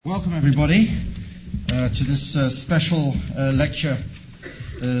Welcome everybody to this special lecture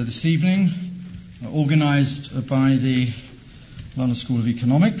this evening, organised by the London School of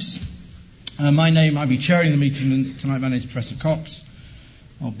Economics. I'll be chairing the meeting tonight. My name is Professor Cox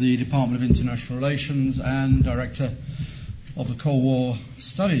of the Department of International Relations and Director of the Cold War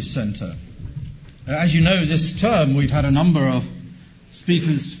Studies Centre. As you know, this term we've had a number of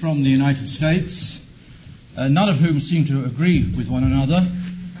speakers from the United States, none of whom seem to agree with one another,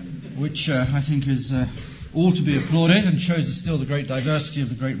 which I think is all to be applauded and shows us still the great diversity of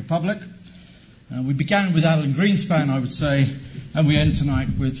the great republic. We began with Alan Greenspan, I would say, and we end tonight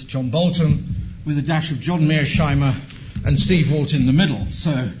with John Bolton, with a dash of John Mearsheimer and Steve Walt in the middle.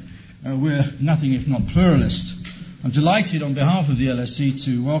 So we're nothing if not pluralist. I'm delighted on behalf of the LSE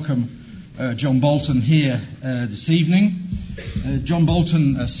to welcome John Bolton here this evening. John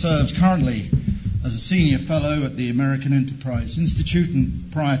Bolton serves currently as a senior fellow at the American Enterprise Institute,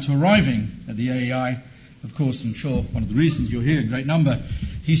 and prior to arriving at the AEI, of course, I'm sure one of the reasons you're here in great number,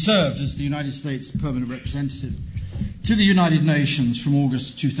 he served as the United States Permanent Representative to the United Nations from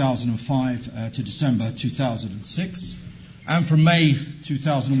August 2005 to December 2006, and from May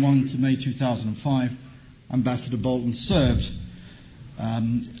 2001 to May 2005, Ambassador Bolton served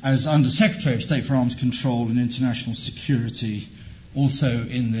as Under Secretary of State for Arms Control and International Security, also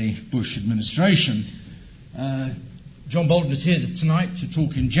in the Bush administration. John Bolton is here tonight to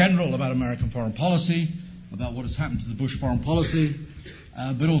talk in general about American foreign policy, about what has happened to the Bush foreign policy,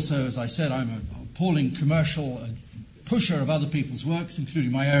 but also, as I said, I'm an appalling commercial pusher of other people's works,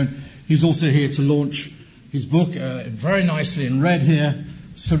 including my own. He's also here to launch his book, very nicely in red here,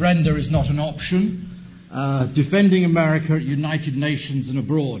 Surrender is Not an Option, Defending America at United Nations and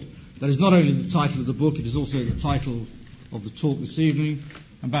Abroad. That is not only the title of the book, it is also the title of the talk this evening.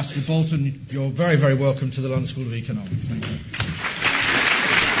 Ambassador Bolton, you're very, very welcome to the London School of Economics. Thank you.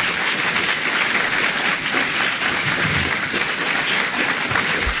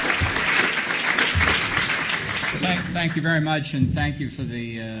 Thank you very much, and thank you for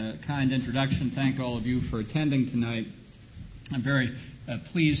the kind introduction. Thank all of you for attending tonight. I'm very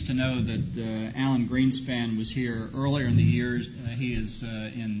pleased to know that Alan Greenspan was here earlier in the years. He is,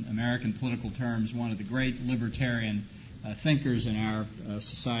 in American political terms, one of the great libertarian thinkers in our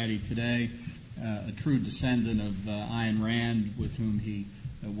society today, a true descendant of Ayn Rand, with whom he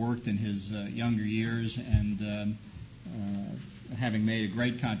worked in his younger years, and having made a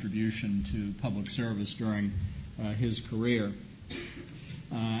great contribution to public service during his career.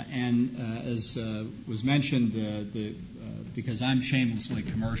 As was mentioned, because I'm shamelessly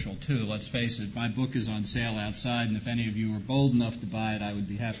commercial too, let's face it, my book is on sale outside, and if any of you are bold enough to buy it, I would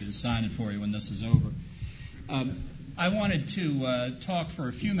be happy to sign it for you when this is over. I wanted to talk for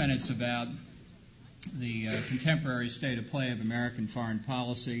a few minutes about the contemporary state of play of American foreign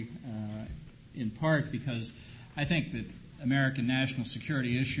policy, in part because I think that American national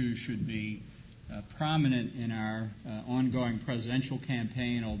security issues should be prominent in our ongoing presidential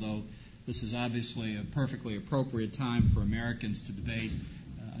campaign, although this is obviously a perfectly appropriate time for Americans to debate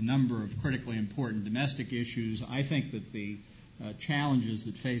a number of critically important domestic issues. I think that the challenges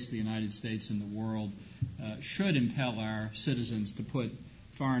that face the United States and the world should impel our citizens to put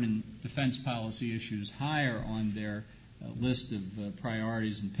foreign and defense policy issues higher on their list of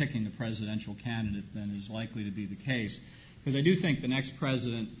priorities in picking a presidential candidate than is likely to be the case. Because I do think the next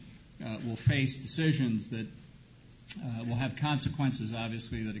president will face decisions that will have consequences,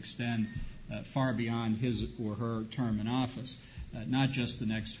 obviously, that extend far beyond his or her term in office, not just the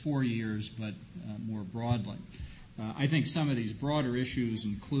next 4 years, but more broadly. I think some of these broader issues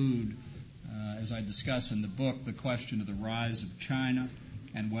include, as I discuss in the book, the question of the rise of China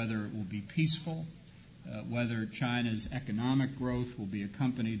and whether it will be peaceful, whether China's economic growth will be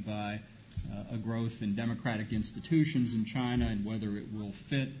accompanied by a growth in democratic institutions in China, and whether it will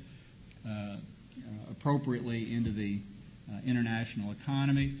fit appropriately into the international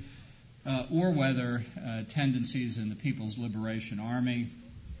economy, or whether tendencies in the People's Liberation Army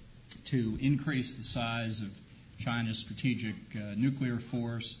to increase the size of China's strategic nuclear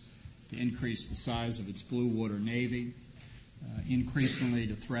force, to increase the size of its blue water navy, increasingly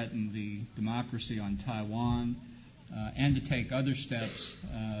to threaten the democracy on Taiwan, and to take other steps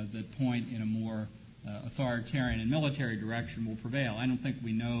that point in a more authoritarian and military direction will prevail. I don't think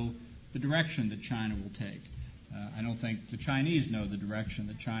we know the direction that China will take. I don't think the Chinese know the direction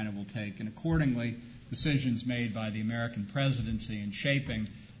that China will take, and accordingly, decisions made by the American presidency in shaping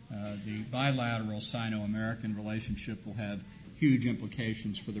the bilateral Sino-American relationship will have huge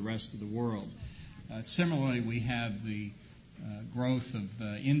implications for the rest of the world. Similarly, we have the growth of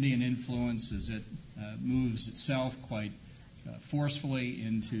Indian influence as it moves itself quite forcefully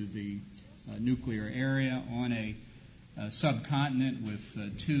into the nuclear area on a subcontinent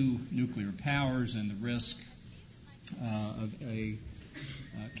with two nuclear powers and the risk of a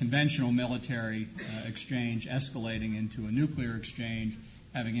conventional military exchange escalating into a nuclear exchange,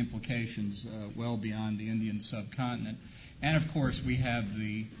 having implications well beyond the Indian subcontinent. And, of course, we have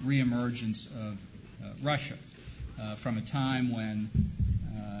the reemergence of Russia from a time when,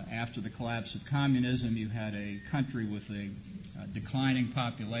 after the collapse of communism, you had a country with a declining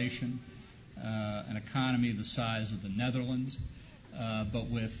population, an economy the size of the Netherlands, but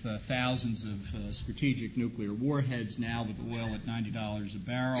with thousands of strategic nuclear warheads. Now, with oil at $90 a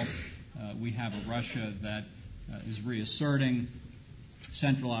barrel, we have a Russia that is reasserting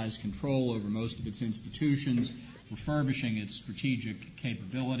centralized control over most of its institutions, refurbishing its strategic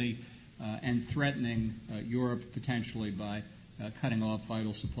capability, and threatening Europe potentially by cutting off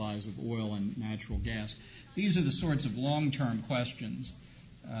vital supplies of oil and natural gas. These are the sorts of long-term questions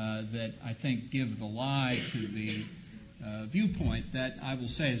that I think give the lie to the viewpoint that I will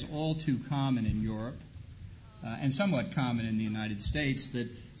say is all too common in Europe and somewhat common in the United States, that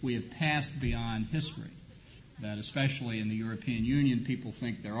we have passed beyond history, that especially in the European Union people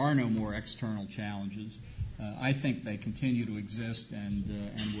think there are no more external challenges. I think they continue to exist and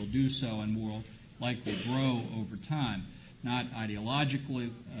will do so and will likely grow over time. Not ideological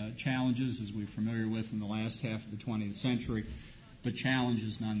challenges, as we're familiar with in the last half of the 20th century, but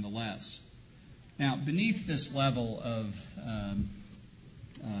challenges nonetheless. Now, beneath this level of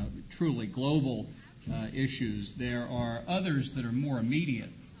truly global issues, there are others that are more immediate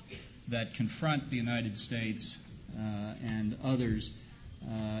that confront the United States and others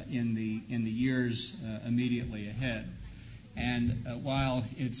in the years immediately ahead. And while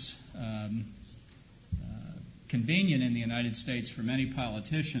it's convenient in the United States for many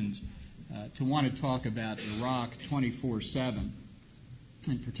politicians to want to talk about Iraq 24/7,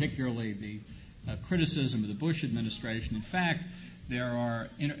 and particularly the criticism of the Bush administration, in fact, there are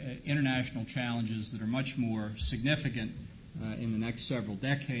international challenges that are much more significant in the next several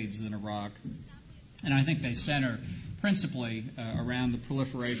decades than Iraq. And I think they center principally around the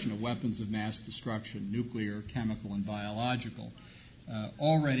proliferation of weapons of mass destruction, nuclear, chemical, and biological,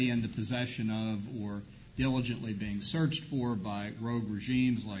 already in the possession of or diligently being searched for by rogue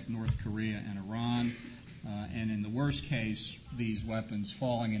regimes like North Korea and Iran, and in the worst case, these weapons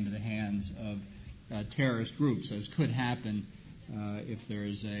falling into the hands of terrorist groups, as could happen if there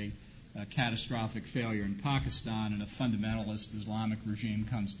is a catastrophic failure in Pakistan and a fundamentalist Islamic regime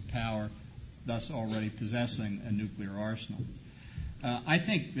comes to power, thus already possessing a nuclear arsenal. I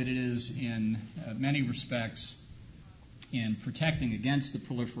think that it is in many respects in protecting against the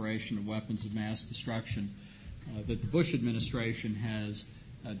proliferation of weapons of mass destruction that the Bush administration has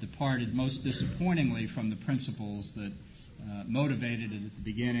departed most disappointingly from the principles that motivated it at the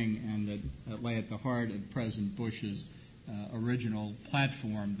beginning and that lay at the heart of President Bush's original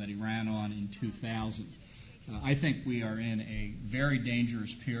platform that he ran on in 2000. I think we are in a very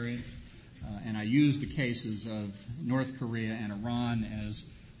dangerous period, and I use the cases of North Korea and Iran as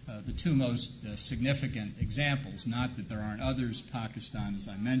the two most significant examples, not that there aren't others, Pakistan, as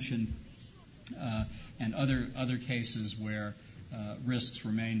I mentioned, and other cases where risks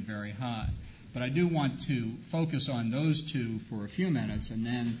remain very high. But I do want to focus on those two for a few minutes, and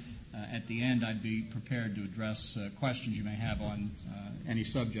then at the end I'd be prepared to address questions you may have on any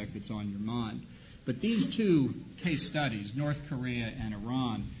subject that's on your mind. But these two case studies, North Korea and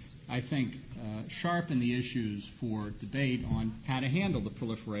Iran, I think sharpen the issues for debate on how to handle the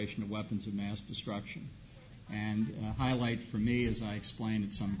proliferation of weapons of mass destruction, and highlight for me, as I explain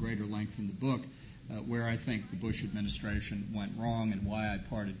at some greater length in the book, where I think the Bush administration went wrong and why I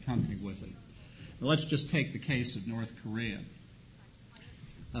parted company with it. Now, let's just take the case of North Korea.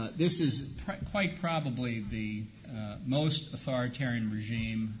 This is quite probably the most authoritarian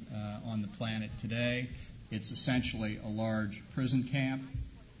regime on the planet today. It's essentially a large prison camp.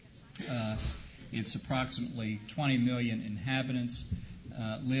 It's approximately 20 million inhabitants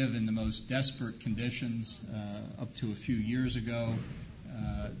live in the most desperate conditions. Up to a few years ago,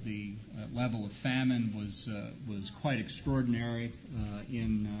 the level of famine was quite extraordinary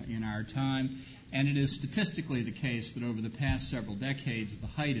in our time, and it is statistically the case that over the past several decades, the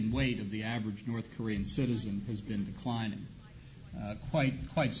height and weight of the average North Korean citizen has been declining.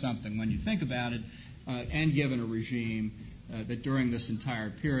 Quite something when you think about it, and given a regime that during this entire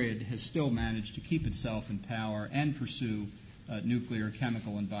period has still managed to keep itself in power and pursue nuclear,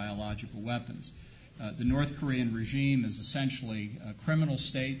 chemical, and biological weapons. The North Korean regime is essentially a criminal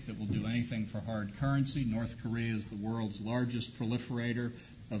state that will do anything for hard currency. North Korea is the world's largest proliferator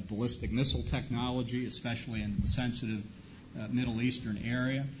of ballistic missile technology, especially in the sensitive Middle Eastern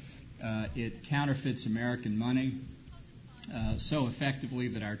area. It counterfeits American money so effectively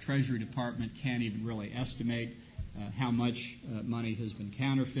that our Treasury Department can't even really estimate how much money has been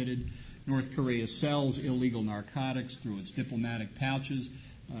counterfeited. North Korea sells illegal narcotics through its diplomatic pouches,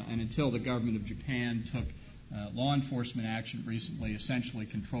 and until the government of Japan took law enforcement action recently, essentially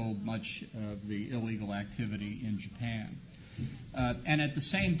controlled much of the illegal activity in Japan. And at the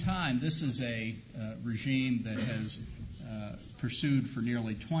same time, this is a regime that has pursued for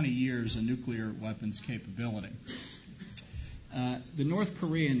nearly 20 years a nuclear weapons capability. The North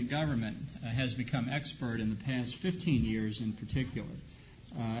Korean government has become expert in the past 15 years in particular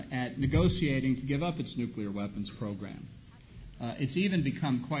at negotiating to give up its nuclear weapons program. It's even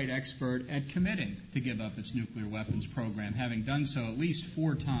become quite expert at committing to give up its nuclear weapons program, having done so at least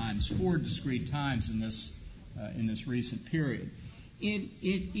 4 discrete times in this recent period. In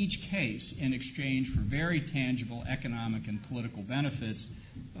each case, in exchange for very tangible economic and political benefits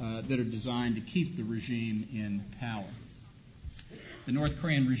that are designed to keep the regime in power. The North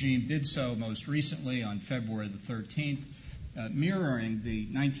Korean regime did so most recently on February the 13th, mirroring the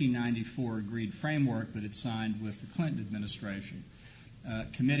 1994 agreed framework that it signed with the Clinton administration,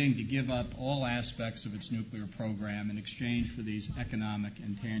 committing to give up all aspects of its nuclear program in exchange for these economic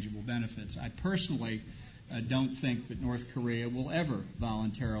and tangible benefits. I personally don't think that North Korea will ever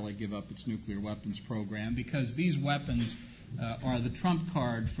voluntarily give up its nuclear weapons program, because these weapons are the trump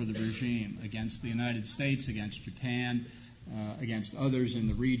card for the regime against the United States, against Japan, against others in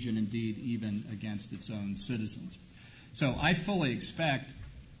the region, indeed even against its own citizens. So I fully expect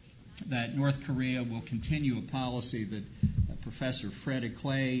that North Korea will continue a policy that Professor Fred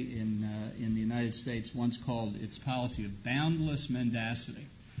Clay in the United States once called its policy of boundless mendacity,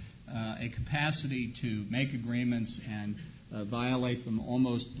 a capacity to make agreements and violate them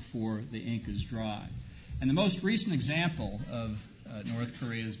almost before the ink is dry. And the most recent example of North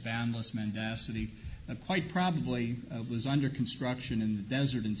Korea's boundless mendacity quite probably was under construction in the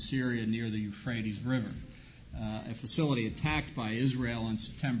desert in Syria near the Euphrates River. A facility attacked by Israel on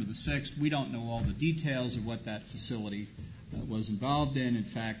September the 6th. We don't know all the details of what that facility was involved in. In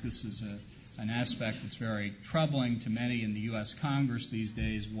fact, this is an aspect that's very troubling to many in the U.S. Congress these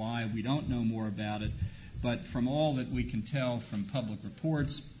days, why we don't know more about it. But from all that we can tell from public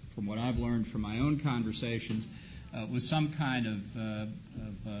reports, from what I've learned from my own conversations, was some kind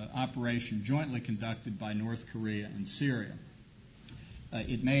of operation jointly conducted by North Korea and Syria.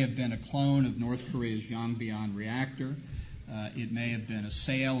 It may have been a clone of North Korea's Yongbyon reactor. It may have been a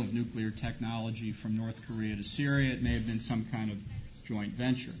sale of nuclear technology from North Korea to Syria. It may have been some kind of joint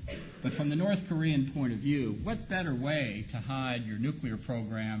venture. But from the North Korean point of view, what better way to hide your nuclear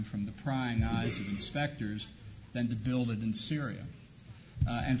program from the prying eyes of inspectors than to build it in Syria?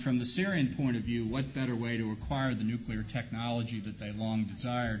 And from the Syrian point of view, what better way to acquire the nuclear technology that they long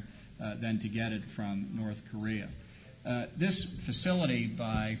desired than to get it from North Korea? This facility,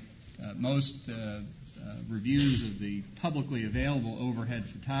 by most reviews of the publicly available overhead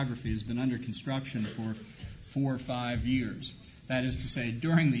photography, has been under construction for 4 or 5 years. That is to say,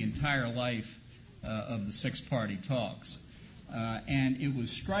 during the entire life of the six-party talks. And it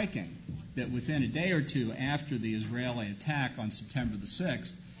was striking that within a day or two after the Israeli attack on September the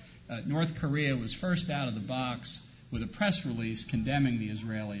 6th, North Korea was first out of the box with a press release condemning the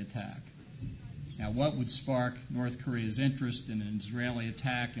Israeli attack. Now, what would spark North Korea's interest in an Israeli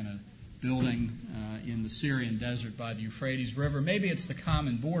attack in a building in the Syrian desert by the Euphrates River? Maybe it's the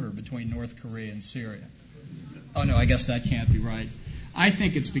common border between North Korea and Syria. Oh, no, I guess that can't be right. I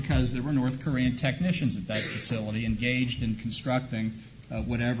think it's because there were North Korean technicians at that facility engaged in constructing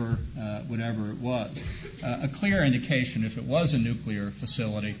whatever it was. A clear indication, if it was a nuclear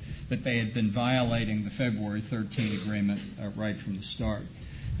facility, that they had been violating the February 13 agreement right from the start.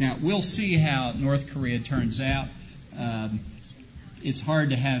 Now, we'll see how North Korea turns out. It's hard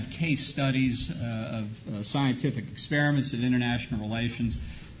to have case studies of scientific experiments in international relations,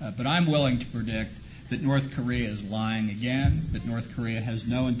 but I'm willing to predict that North Korea is lying again, that North Korea has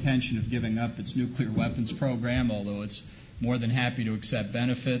no intention of giving up its nuclear weapons program, although it's more than happy to accept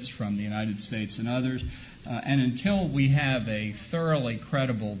benefits from the United States and others. And until we have a thoroughly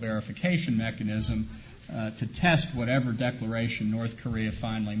credible verification mechanism to test whatever declaration North Korea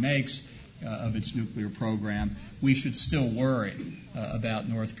finally makes of its nuclear program, we should still worry about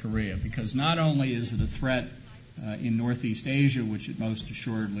North Korea, because not only is it a threat in Northeast Asia, which it most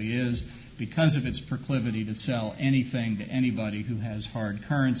assuredly is, because of its proclivity to sell anything to anybody who has hard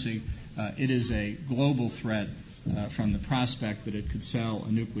currency, it is a global threat from the prospect that it could sell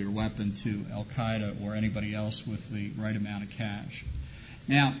a nuclear weapon to Al-Qaeda or anybody else with the right amount of cash.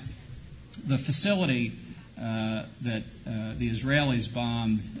 Now, the facility that the Israelis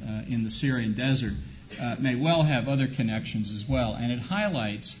bombed in the Syrian desert may well have other connections as well. And it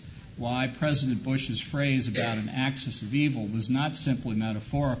highlights why President Bush's phrase about an axis of evil was not simply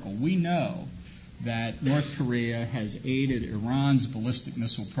metaphorical. We know that North Korea has aided Iran's ballistic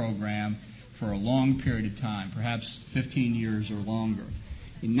missile program for a long period of time, perhaps 15 years or longer.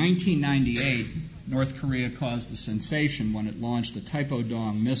 In 1998, North Korea caused a sensation when it launched a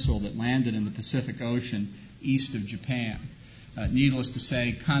Taepodong missile that landed in the Pacific Ocean east of Japan. Needless to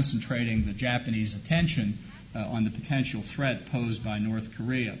say, concentrating the Japanese attention on the potential threat posed by North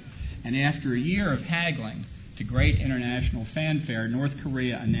Korea. And after a year of haggling, to great international fanfare, North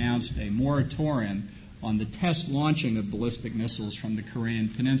Korea announced a moratorium on the test launching of ballistic missiles from the Korean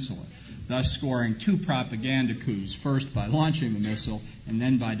Peninsula, thus scoring two propaganda coups, first by launching the missile and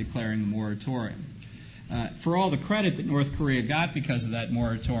then by declaring the moratorium. For all the credit that North Korea got because of that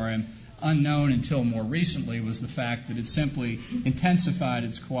moratorium, unknown until more recently was the fact that it simply intensified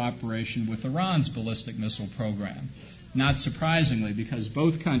its cooperation with Iran's ballistic missile program. Not surprisingly, because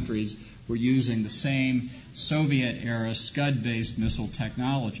both countries were using the same Soviet-era Scud-based missile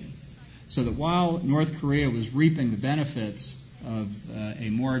technology. So that while North Korea was reaping the benefits of a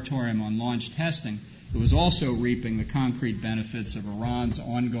moratorium on launch testing, it was also reaping the concrete benefits of Iran's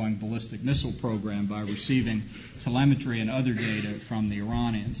ongoing ballistic missile program by receiving telemetry and other data from the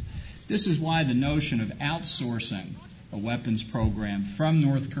Iranians. This is why the notion of outsourcing a weapons program from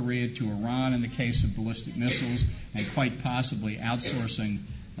North Korea to Iran in the case of ballistic missiles, and quite possibly outsourcing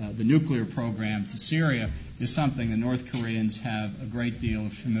the nuclear program to Syria, is something the North Koreans have a great deal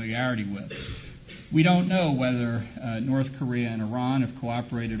of familiarity with. We don't know whether North Korea and Iran have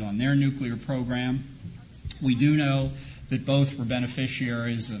cooperated on their nuclear program. We do know that both were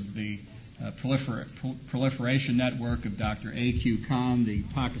beneficiaries of the proliferation network of Dr. A.Q. Khan, the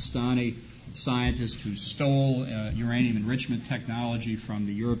Pakistani scientist who stole uranium enrichment technology from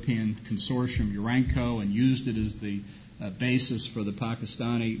the European consortium Urenco and used it as the basis for the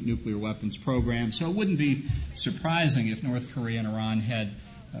Pakistani nuclear weapons program. So it wouldn't be surprising if North Korea and Iran had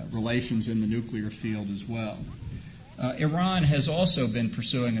relations in the nuclear field as well. Iran has also been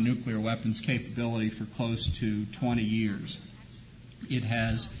pursuing a nuclear weapons capability for close to 20 years. It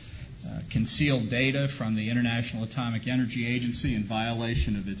has concealed data from the International Atomic Energy Agency in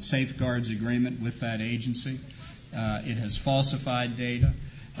violation of its safeguards agreement with that agency. It has falsified data.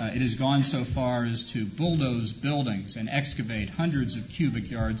 It has gone so far as to bulldoze buildings and excavate hundreds of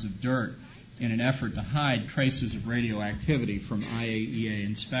cubic yards of dirt in an effort to hide traces of radioactivity from IAEA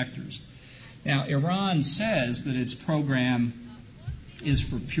inspectors. Now, Iran says that its program is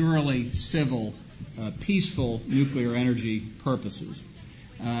for purely civil, peaceful nuclear energy purposes.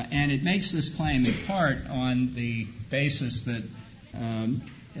 And it makes this claim in part on the basis that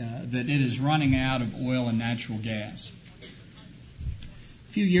it is running out of oil and natural gas.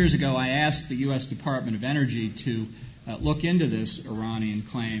 A few years ago, I asked the U.S. Department of Energy to look into this Iranian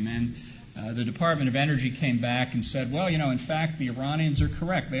claim, and the Department of Energy came back and said, well, in fact, the Iranians are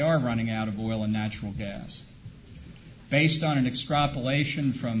correct. They are running out of oil and natural gas. Based on an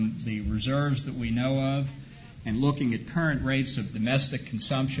extrapolation from the reserves that we know of, and looking at current rates of domestic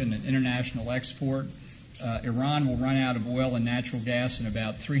consumption and international export, Iran will run out of oil and natural gas in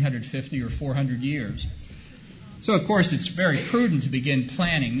about 350 or 400 years. So, of course, it's very prudent to begin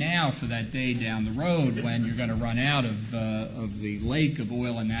planning now for that day down the road when you're going to run out of the lake of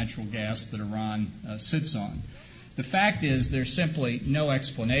oil and natural gas that Iran sits on. The fact is there's simply no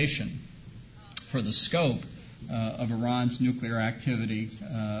explanation for the scope of Iran's nuclear activity,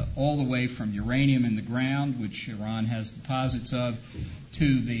 all the way from uranium in the ground, which Iran has deposits of,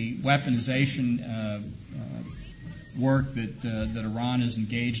 to the weaponization work that Iran is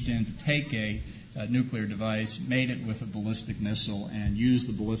engaged in to take a nuclear device, mate it with a ballistic missile, and use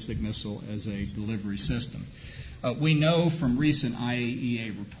the ballistic missile as a delivery system. We know from recent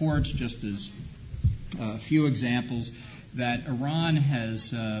IAEA reports, just as a few examples, that Iran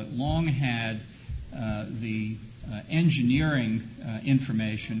has long had the engineering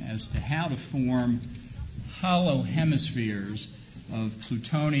information as to how to form hollow hemispheres of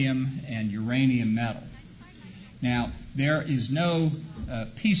plutonium and uranium metal. Now, there is no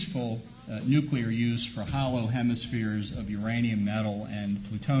peaceful nuclear use for hollow hemispheres of uranium metal and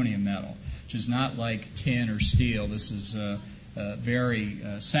plutonium metal, which is not like tin or steel. This is very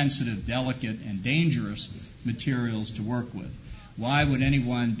sensitive, delicate, and dangerous materials to work with. Why would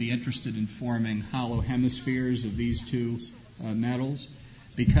anyone be interested in forming hollow hemispheres of these two metals?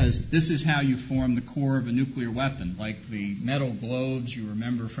 Because this is how you form the core of a nuclear weapon. Like the metal globes you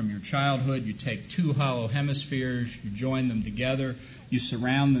remember from your childhood, you take two hollow hemispheres, you join them together, you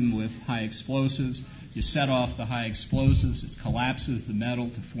surround them with high explosives, You set off the high explosives, it collapses the metal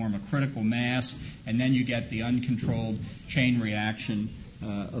to form a critical mass, and then you get the uncontrolled chain reaction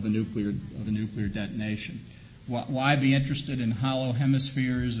of a nuclear detonation. Why be interested in hollow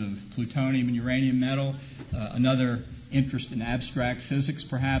hemispheres of plutonium and uranium metal? Another interest in abstract physics,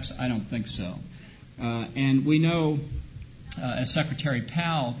 perhaps? I don't think so. And we know, as Secretary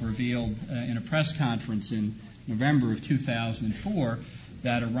Powell revealed in a press conference in November of 2004,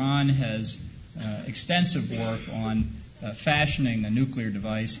 that Iran has extensive work on fashioning a nuclear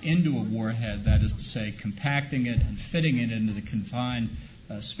device into a warhead, that is to say, compacting it and fitting it into the confined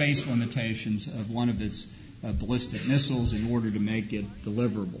space limitations of one of its ballistic missiles in order to make it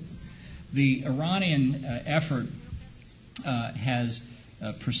deliverable. The Iranian effort has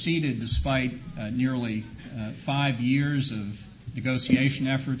proceeded despite nearly 5 years of negotiation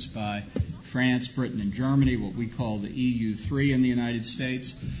efforts by France, Britain, and Germany, what we call the EU3 in the United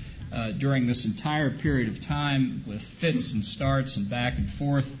States. During this entire period of time, with fits and starts and back and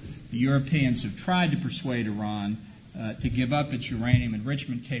forth, the Europeans have tried to persuade Iran to give up its uranium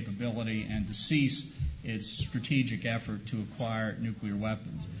enrichment capability and to cease its strategic effort to acquire nuclear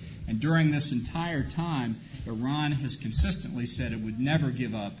weapons. And during this entire time, Iran has consistently said it would never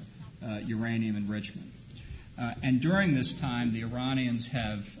give up uranium enrichment. And during this time, the Iranians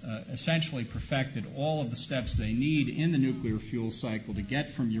have essentially perfected all of the steps they need in the nuclear fuel cycle to get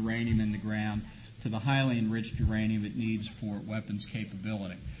from uranium in the ground to the highly enriched uranium it needs for weapons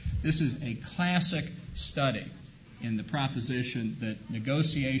capability. This is a classic study in the proposition that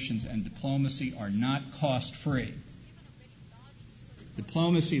negotiations and diplomacy are not cost-free.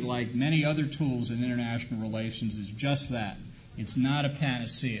 Diplomacy, like many other tools in international relations, is just that. It's not a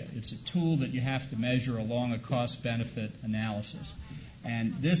panacea. It's a tool that you have to measure along a cost-benefit analysis.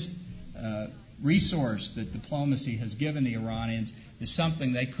 And this resource that diplomacy has given the Iranians is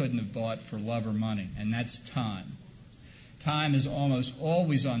something they couldn't have bought for love or money, and that's time. Time is almost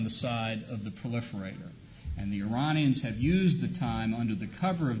always on the side of the proliferator. And the Iranians have used the time under the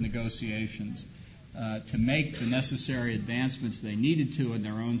cover of negotiations to make the necessary advancements they needed to in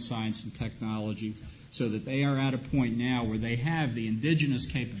their own science and technology, so that they are at a point now where they have the indigenous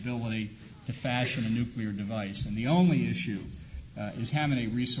capability to fashion a nuclear device. And the only issue is how many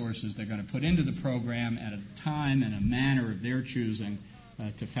resources they're going to put into the program at a time and a manner of their choosing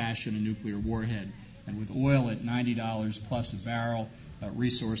to fashion a nuclear warhead. And with oil at $90 plus a barrel,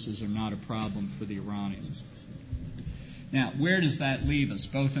 resources are not a problem for the Iranians. Now, where does that leave us,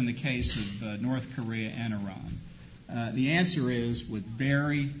 both in the case of North Korea and Iran? The answer is with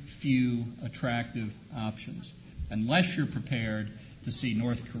very few attractive options, unless you're prepared to see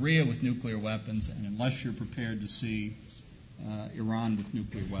North Korea with nuclear weapons and unless you're prepared to see Iran with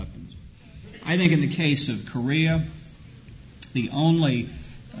nuclear weapons. I think in the case of Korea, the only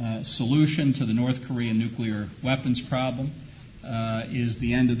solution to the North Korean nuclear weapons problem is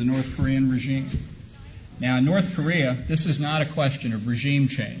the end of the North Korean regime. Now, in North Korea, this is not a question of regime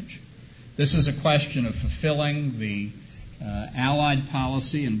change. This is a question of fulfilling the Allied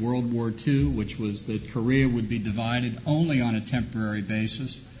policy in World War II, which was that Korea would be divided only on a temporary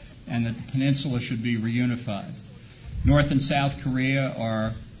basis and that the peninsula should be reunified. North and South Korea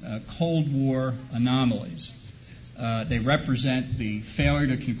are Cold War anomalies. They represent the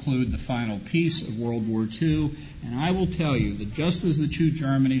failure to conclude the final peace of World War II, and I will tell you that just as the two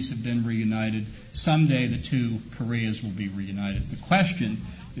Germanys have been reunited, someday the two Koreas will be reunited. The question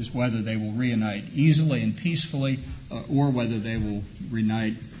is whether they will reunite easily and peacefully or whether they will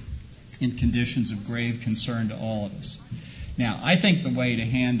reunite in conditions of grave concern to all of us. Now, I think the way to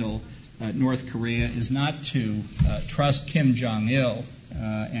handle North Korea is not to trust Kim Jong-il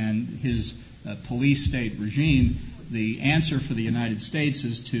and his police state regime. The answer for the United States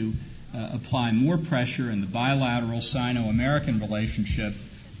is to apply more pressure in the bilateral Sino-American relationship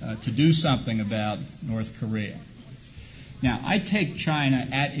to do something about North Korea. Now, I take China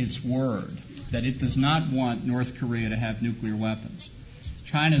at its word that it does not want North Korea to have nuclear weapons.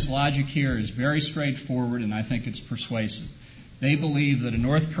 China's logic here is very straightforward, and I think it's persuasive. They believe that a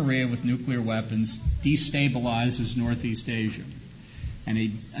North Korea with nuclear weapons destabilizes Northeast Asia. And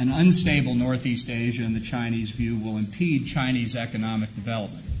an unstable Northeast Asia, in the Chinese view, will impede Chinese economic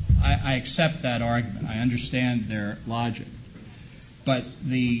development. I accept that argument. I understand their logic. But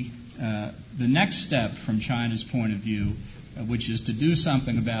the next step from China's point of view, which is to do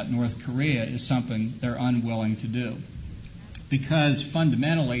something about North Korea, is something they're unwilling to do. Because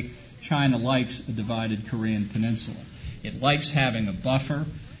fundamentally, China likes a divided Korean peninsula. It likes having a buffer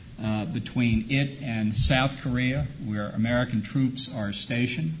between it and South Korea, where American troops are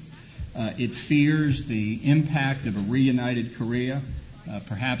stationed. It fears the impact of a reunited Korea,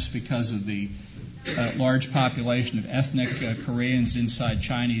 perhaps because of the large population of ethnic Koreans inside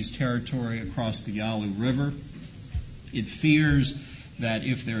Chinese territory across the Yalu River. It fears that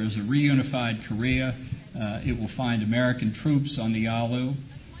if there is a reunified Korea, it will find American troops on the Yalu.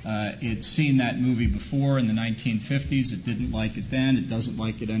 It's seen that movie before in the 1950s. It didn't like it then. It doesn't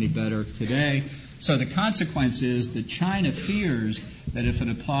like it any better today. So the consequence is that China fears that if it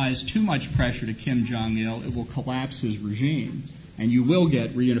applies too much pressure to Kim Jong-il, it will collapse his regime, and you will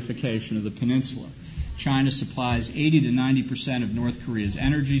get reunification of the peninsula. China supplies 80 to 90% of North Korea's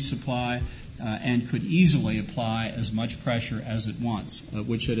energy supply and could easily apply as much pressure as it wants,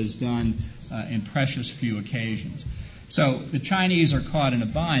 which it has done in precious few occasions. So the Chinese are caught in a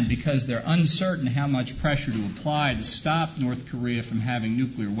bind because they're uncertain how much pressure to apply to stop North Korea from having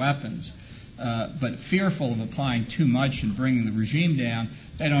nuclear weapons. But fearful of applying too much and bringing the regime down,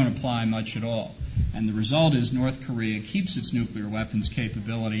 they don't apply much at all. And the result is North Korea keeps its nuclear weapons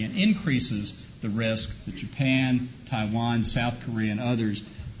capability and increases the risk that Japan, Taiwan, South Korea, and others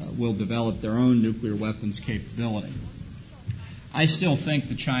will develop their own nuclear weapons capability. I still think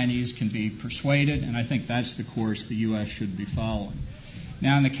the Chinese can be persuaded, and I think that's the course the U.S. should be following.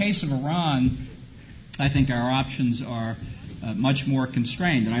 Now, in the case of Iran, I think our options are much more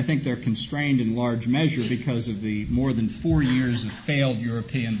constrained, and I think they're constrained in large measure because of the more than 4 years of failed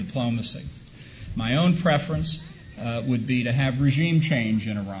European diplomacy. My own preference would be to have regime change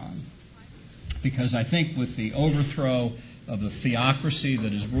in Iran, because I think with the overthrow of the theocracy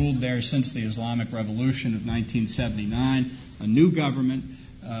that has ruled there since the Islamic Revolution of 1979, a new government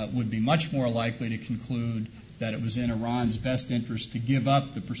would be much more likely to conclude that it was in Iran's best interest to give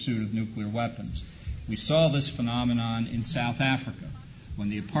up the pursuit of nuclear weapons. We saw this phenomenon in South Africa. When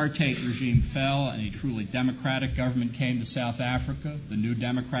the apartheid regime fell and a truly democratic government came to South Africa, the new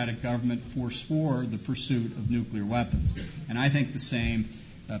democratic government forswore the pursuit of nuclear weapons. And I think the same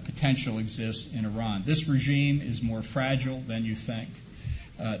potential exists in Iran. This regime is more fragile than you think.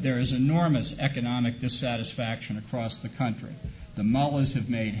 There is enormous economic dissatisfaction across the country. The mullahs have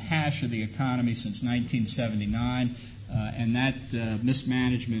made hash of the economy since 1979, and that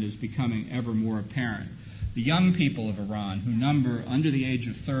mismanagement is becoming ever more apparent. The young people of Iran, who number under the age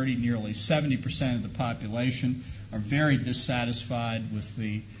of 30 nearly 70% of the population, are very dissatisfied with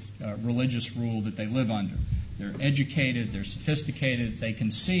the religious rule that they live under. They're educated, they're sophisticated, they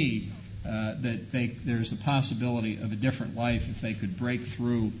can see that there's a possibility of a different life if they could break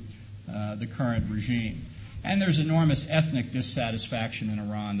through the current regime. And there's enormous ethnic dissatisfaction in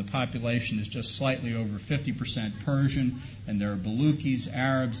Iran. The population is just slightly over 50% Persian, and there are Baluchis,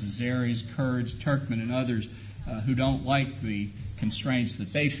 Arabs, Azeris, Kurds, Turkmen, and others who don't like the constraints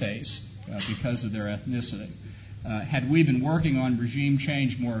that they face because of their ethnicity. Had we been working on regime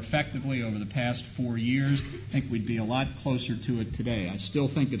change more effectively over the past 4 years, I think we'd be a lot closer to it today. I still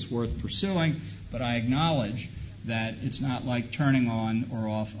think it's worth pursuing, but I acknowledge that it's not like turning on or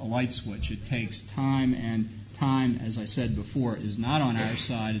off a light switch. It takes time, and time, as I said before, is not on our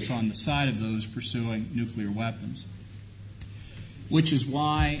side. It's on the side of those pursuing nuclear weapons. Which is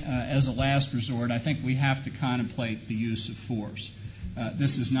why, as a last resort, I think we have to contemplate the use of force.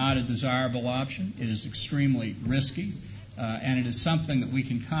 This is not a desirable option. It is extremely risky, and it is something that we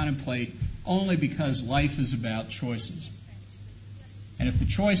can contemplate only because life is about choices. And if the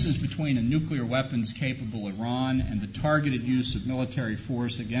choice is between a nuclear weapons-capable Iran and the targeted use of military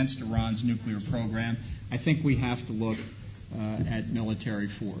force against Iran's nuclear program, I think we have to look at military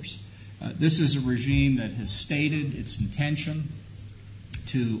force. This is a regime that has stated its intention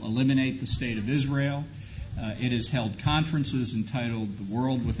to eliminate the State of Israel. It has held conferences entitled The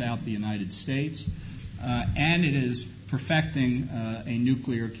World Without the United States, and it is perfecting a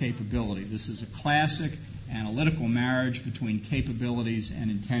nuclear capability. This is a classic analytical marriage between capabilities and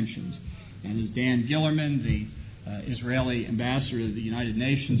intentions. And as Dan Gillerman, the Israeli ambassador to the United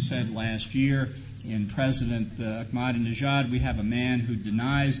Nations, said last year, in President Ahmadinejad, we have a man who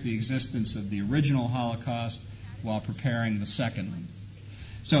denies the existence of the original Holocaust while preparing the second one.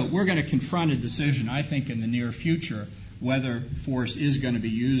 So we're going to confront a decision, I think, in the near future whether force is going to be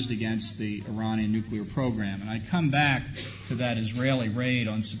used against the Iranian nuclear program. And I come back to that Israeli raid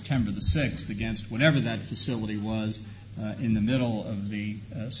on September the 6th against whatever that facility was in the middle of the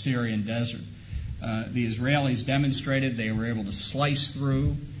Syrian desert. The Israelis demonstrated they were able to slice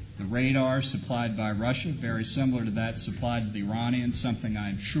through the radar supplied by Russia, very similar to that supplied to the Iranians, something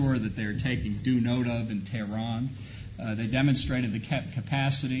I'm sure that they're taking due note of in Tehran. They demonstrated the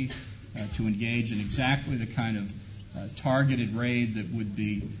capacity to engage in exactly the kind of targeted raid that would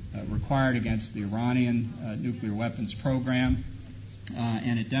be required against the Iranian nuclear weapons program.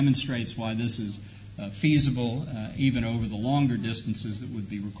 And it demonstrates why this is feasible even over the longer distances that would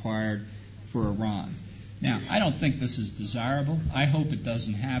be required for Iran. Now, I don't think this is desirable. I hope it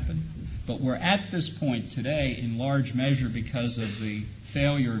doesn't happen. But we're at this point today in large measure because of the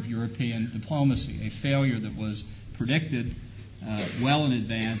failure of European diplomacy, a failure that was predicted well in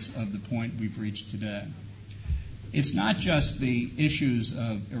advance of the point we've reached today. It's not just the issues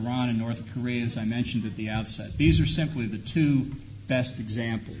of Iran and North Korea, as I mentioned at the outset. These are simply the two best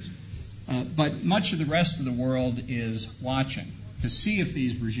examples. But much of the rest of the world is watching to see if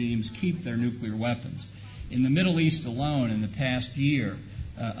these regimes keep their nuclear weapons. In the Middle East alone, in the past year,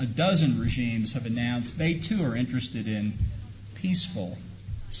 a dozen regimes have announced they too are interested in peaceful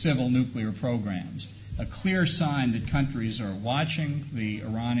civil nuclear programs, a clear sign that countries are watching the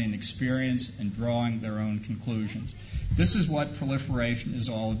Iranian experience and drawing their own conclusions. This is what proliferation is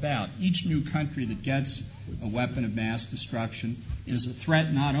all about. Each new country that gets a weapon of mass destruction is a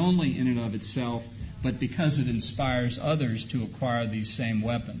threat not only in and of itself, but because it inspires others to acquire these same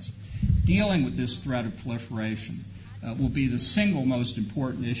weapons. Dealing with this threat of proliferation will be the single most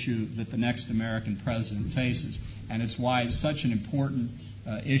important issue that the next American president faces, and it's why it's such an important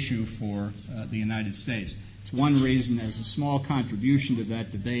issue for the United States. It's one reason, as a small contribution to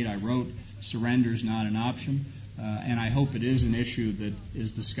that debate, I wrote "Surrender is not an option," and I hope it is an issue that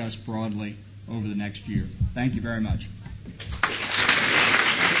is discussed broadly over the next year. Thank you very much.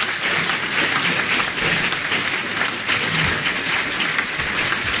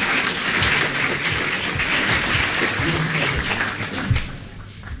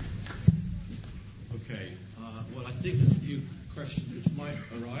 Well, I think there's a few questions which might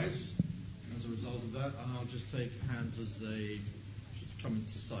arise as a result of that, and I'll just take hands as they come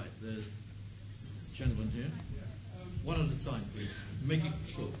into sight. The gentleman here. One at a time, please. Make it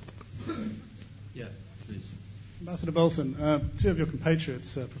short. Yeah, please. Ambassador Bolton, two of your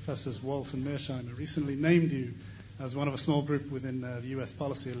compatriots, Professors Walt and Mearsheimer, recently named you as one of a small group within the U.S.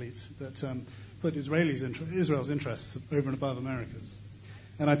 policy elite that put Israel's interests over and above America's.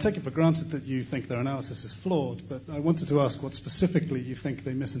 And I take it for granted that you think their analysis is flawed, but I wanted to ask what specifically you think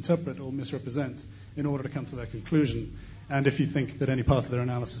they misinterpret or misrepresent in order to come to their conclusion, and if you think that any part of their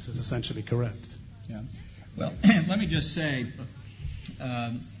analysis is essentially correct. Yeah. Well, let me just say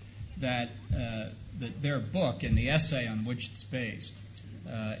that their book and the essay on which it's based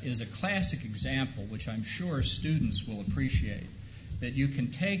is a classic example, which I'm sure students will appreciate, that you can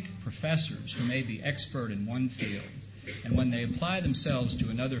take professors who may be expert in one field, and when they apply themselves to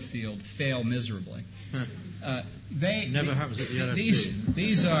another field, fail miserably. Never happens at the LSE.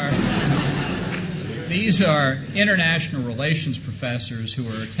 These are international relations professors who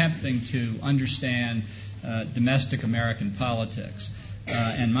are attempting to understand domestic American politics.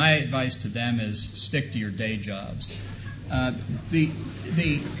 And my advice to them is stick to your day jobs. The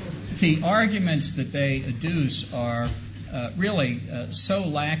arguments that they adduce are really so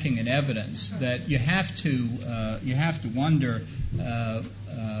lacking in evidence that you have to wonder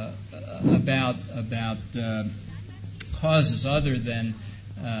about causes other than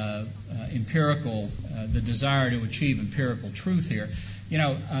empirical, the desire to achieve empirical truth here.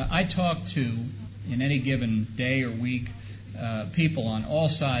 I talk to, in any given day or week, people on all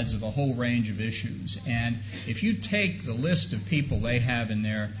sides of a whole range of issues. And if you take the list of people they have in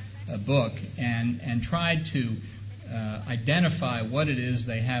their book and try to identify what it is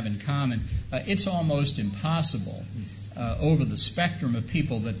they have in common, it's almost impossible over the spectrum of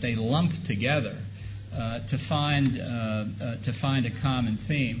people that they lump together to find a common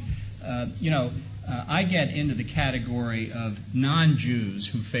theme. I get into the category of non-Jews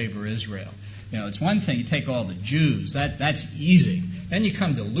who favor Israel. It's one thing you take all the Jews, that's easy. Then you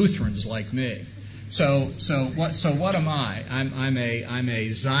come to Lutherans like me. So what am I? I'm a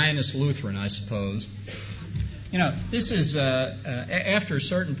Zionist Lutheran, I suppose. This is after a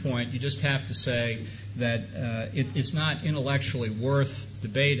certain point, you just have to say that it's not intellectually worth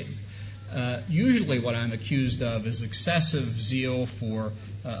debating. Usually what I'm accused of is excessive zeal for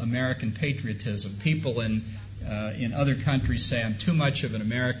American patriotism. People in other countries say I'm too much of an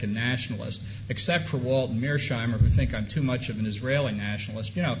American nationalist, except for Walt and Mearsheimer, who think I'm too much of an Israeli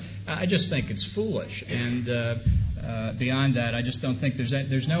nationalist. I just think it's foolish. And beyond that, I just don't think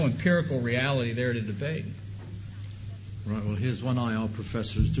there's no empirical reality there to debate. Right, well, here's one IR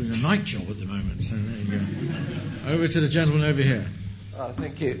professor who's doing a night job at the moment. So there you go. Over to the gentleman over here.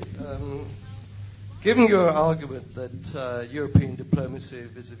 Thank you. Given your argument that European diplomacy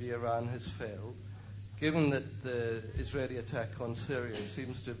vis-à-vis Iran has failed, given that the Israeli attack on Syria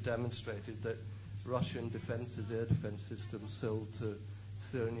seems to have demonstrated that Russian defenses, air defense systems sold to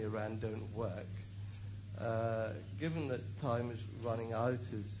Syria and Iran don't work, given that time is running out,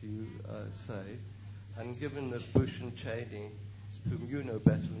 as you say, and given that Bush and Cheney, whom you know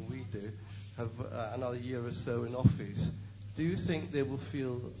better than we do, have another year or so in office, do you think they will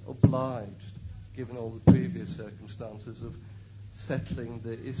feel obliged, given all the previous circumstances, of settling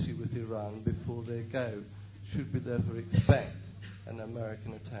the issue with Iran before they go? Should we therefore expect an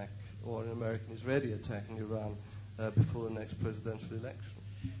American attack or an American-Israeli attack in Iran before the next presidential election?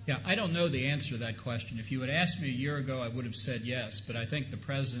 Yeah, I don't know the answer to that question. If you had asked me a year ago, I would have said yes, but I think the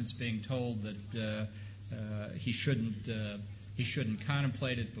president's being told that he shouldn't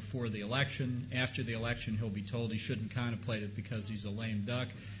contemplate it before the election. After the election, he'll be told he shouldn't contemplate it because he's a lame duck.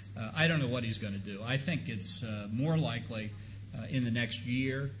 I don't know what he's going to do. I think it's more likely in the next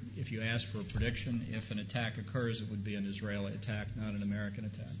year, if you ask for a prediction, if an attack occurs, it would be an Israeli attack, not an American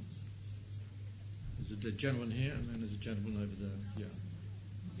attack. There's a gentleman here, and then there's a gentleman over there. Yeah.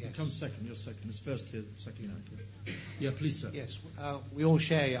 Yes. Come second. You're second. It's first here, second here. Yeah, please, sir. Yes. We all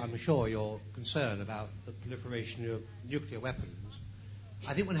share, I'm sure, your concern about the proliferation of nuclear weapons.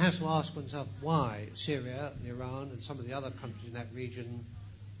 I think one has to ask oneself why Syria and Iran and some of the other countries in that region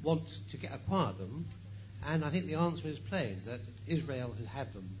want to acquire them. And I think the answer is plain, that Israel has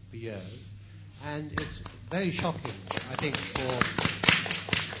had them for years. And it's very shocking, I think, for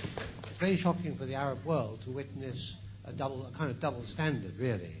the Arab world to witness a kind of double standard,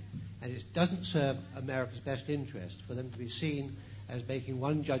 really. And it doesn't serve America's best interest for them to be seen as making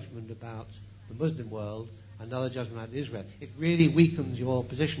one judgment about the Muslim world, another judgment about Israel. It really weakens your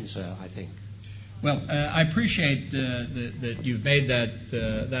position, sir, I think. Well, I appreciate that you've made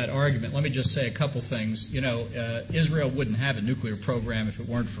that argument. Let me just say a couple things. You know, Israel wouldn't have a nuclear program if it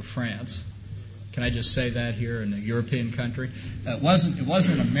weren't for France. Can I just say that here in a European country? It wasn't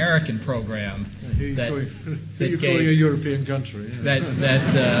an American program that you're calling a European country.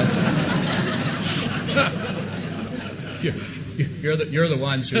 Yeah. You're the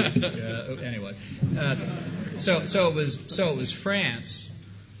ones who anyway. So it was France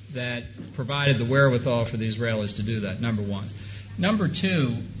that provided the wherewithal for the Israelis to do that. Number one. Number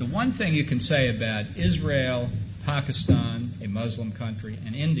two, the one thing you can say about Israel, Pakistan, a Muslim country,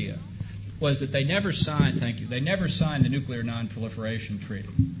 and India was that they never signed the Nuclear Non-Proliferation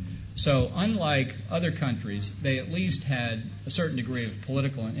Treaty. So unlike other countries, they at least had a certain degree of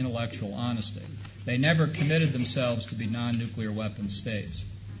political and intellectual honesty. They never committed themselves to be non-nuclear weapon states.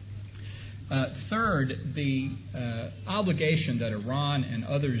 Third, the obligation that Iran and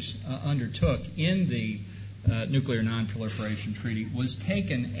others undertook in the Nuclear Non-Proliferation Treaty was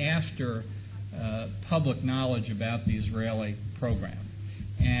taken after public knowledge about the Israeli program.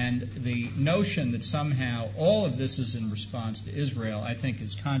 And the notion that somehow all of this is in response to Israel, I think,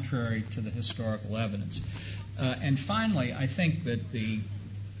 is contrary to the historical evidence. And finally, I think that the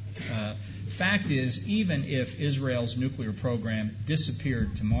fact is, even if Israel's nuclear program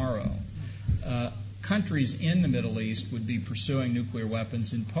disappeared tomorrow, countries in the Middle East would be pursuing nuclear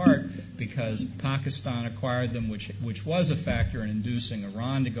weapons in part because Pakistan acquired them, which was a factor in inducing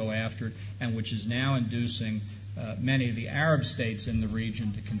Iran to go after it, and which is now inducing many of the Arab states in the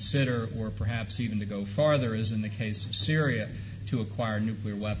region to consider, or perhaps even to go farther, as in the case of Syria, to acquire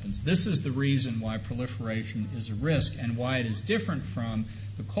nuclear weapons. This is the reason why proliferation is a risk and why it is different from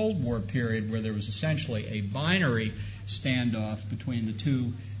the Cold War period, where there was essentially a binary standoff between the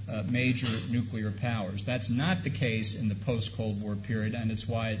two major nuclear powers. That's not the case in the post-Cold War period, and it's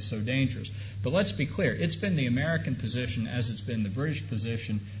why it's so dangerous. But let's be clear, it's been the American position, as it's been the British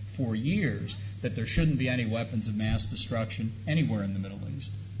position for years, that there shouldn't be any weapons of mass destruction anywhere in the Middle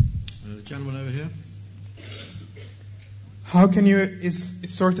East. The gentleman over here. How can you, is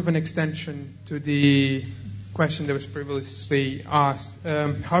sort of an extension to the question that was previously asked,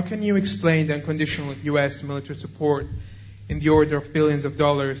 how can you explain the unconditional U.S. military support in the order of billions of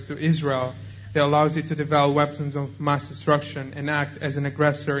dollars to Israel that allows it to develop weapons of mass destruction and act as an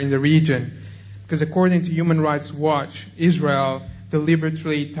aggressor in the region? Because according to Human Rights Watch, Israel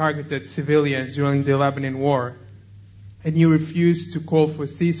deliberately targeted civilians during the Lebanon war, and you refused to call for a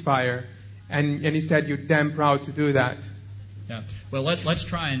ceasefire, and you said you're damn proud to do that. Yeah. Well, let's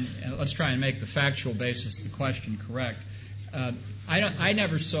try and make the factual basis of the question correct. I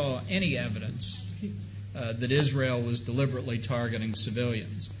never saw any evidence that Israel was deliberately targeting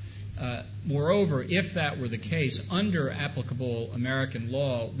civilians. Moreover, if that were the case, under applicable American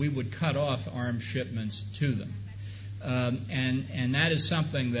law, we would cut off arms shipments to them, and that is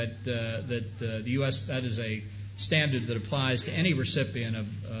something that the U.S. that is a standard that applies to any recipient of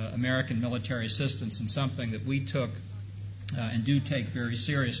American military assistance, and something that we took and do take very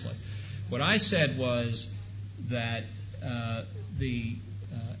seriously. What I said was that the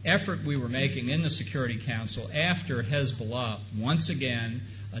effort we were making in the Security Council after Hezbollah once again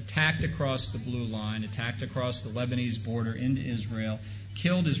attacked across the blue line, attacked across the Lebanese border into Israel,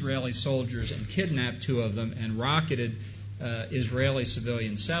 killed Israeli soldiers and kidnapped 2 of them and rocketed Israeli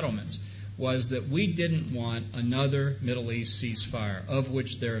civilian settlements, was that we didn't want another Middle East ceasefire, of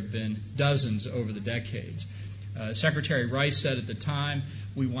which there have been dozens over the decades. Secretary Rice said at the time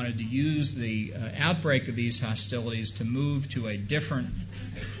we wanted to use the outbreak of these hostilities to move to a different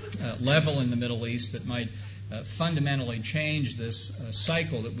level in the Middle East that might fundamentally change this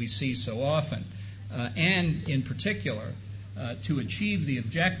cycle that we see so often, and in particular to achieve the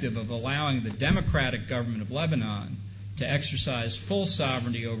objective of allowing the democratic government of Lebanon to exercise full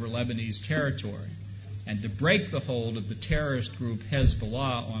sovereignty over Lebanese territory and to break the hold of the terrorist group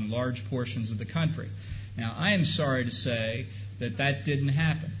Hezbollah on large portions of the country. Now, I am sorry to say that didn't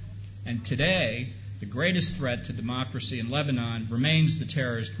happen. And today, the greatest threat to democracy in Lebanon remains the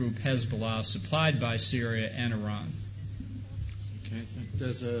terrorist group Hezbollah, supplied by Syria and Iran. Okay,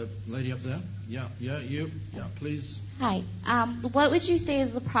 there's a lady up there. Yeah, please. Hi. What would you say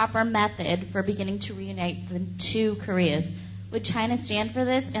is the proper method for beginning to reunite the 2 Koreas? Would China stand for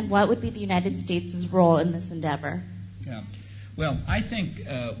this, and what would be the United States' role in this endeavor? Yeah. Well, I think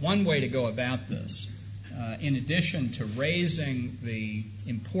one way to go about this, in addition to raising the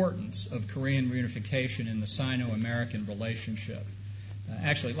importance of Korean reunification in the Sino-American relationship,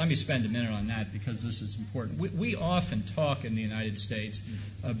 actually, let me spend a minute on that because this is important. We often talk in the United States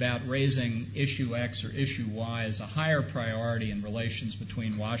about raising issue X or issue Y as a higher priority in relations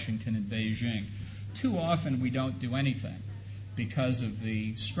between Washington and Beijing. Too often we don't do anything because of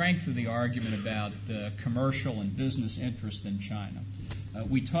the strength of the argument about the commercial and business interest in China.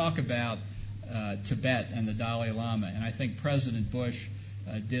 We talk about Tibet and the Dalai Lama, and I think President Bush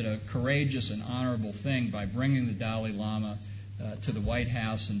did a courageous and honorable thing by bringing the Dalai Lama to the White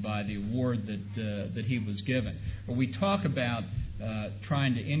House and by the award that he was given. Or we talk about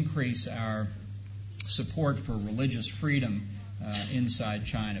trying to increase our support for religious freedom inside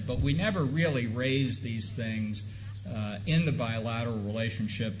China, but we never really raise these things in the bilateral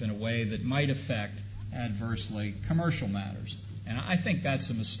relationship in a way that might affect adversely commercial matters. And I think that's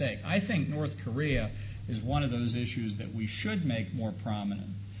a mistake. I think North Korea is one of those issues that we should make more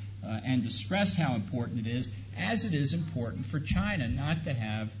prominent and to stress how important it is, as it is important for China not to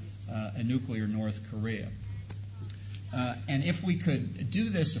have a nuclear North Korea. And if we could do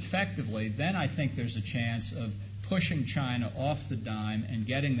this effectively, then I think there's a chance of pushing China off the dime and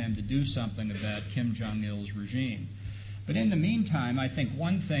getting them to do something about Kim Jong-il's regime. But in the meantime, I think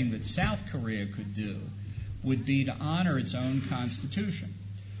one thing that South Korea could do would be to honor its own constitution,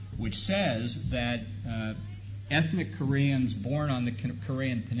 which says that ethnic Koreans born on the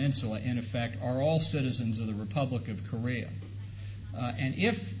Korean Peninsula, in effect, are all citizens of the Republic of Korea. And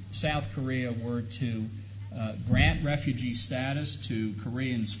if South Korea were to grant refugee status to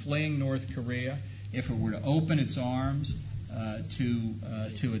Koreans fleeing North Korea, if it were to open its arms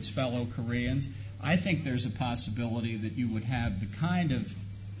to its fellow Koreans, I think there's a possibility that you would have the kind of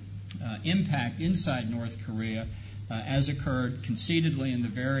impact inside North Korea as occurred conceitedly in the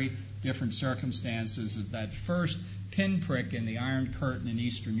very different circumstances of that first pinprick in the Iron Curtain in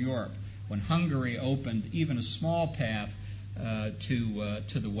Eastern Europe, when Hungary opened even a small path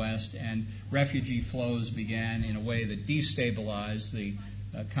to the west, and refugee flows began in a way that destabilized the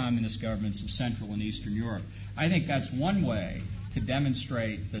communist governments of Central and Eastern Europe. I think that's one way to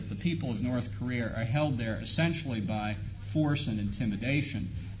demonstrate that the people of North Korea are held there essentially by force and intimidation,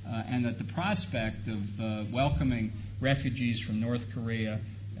 and that the prospect of welcoming refugees from North Korea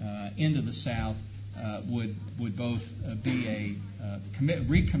into the South would both be a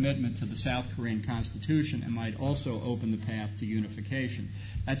recommitment to the South Korean Constitution and might also open the path to unification.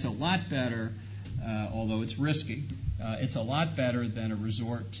 That's a lot better, although it's risky, it's a lot better than a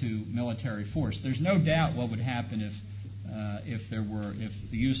resort to military force. There's no doubt what would happen if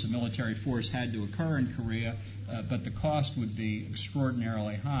the use of military force had to occur in Korea, but the cost would be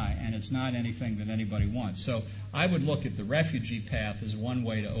extraordinarily high, and it's not anything that anybody wants. So I would look at the refugee path as one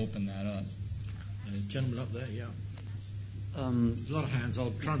way to open that up. Gentleman up there, yeah. There's a lot of hands.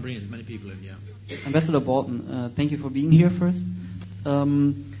 I'll try and bring as many people in, yeah. Ambassador Bolton, thank you for being here first.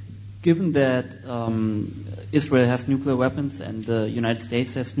 Given that Israel has nuclear weapons and the United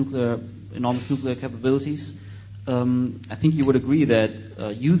States has enormous nuclear capabilities, I think you would agree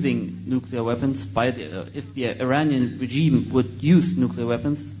that using nuclear weapons if the Iranian regime would use nuclear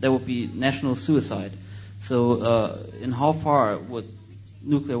weapons, that would be national suicide. So in how far would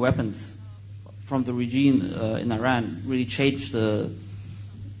nuclear weapons from the regime in Iran really change the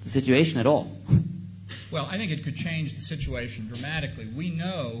situation at all? Well, I think it could change the situation dramatically. We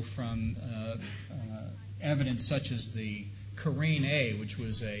know from evidence such as the Karine A, which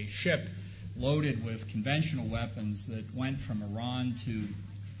was a ship loaded with conventional weapons that went from Iran to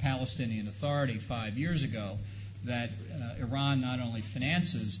Palestinian Authority 5 years ago, that Iran not only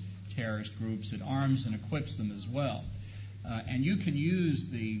finances terrorist groups, it arms and equips them as well. And you can use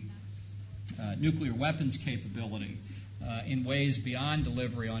the nuclear weapons capability in ways beyond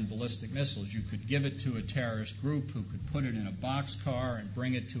delivery on ballistic missiles. You could give it to a terrorist group who could put it in a boxcar and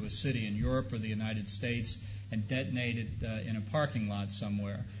bring it to a city in Europe or the United States and detonate it in a parking lot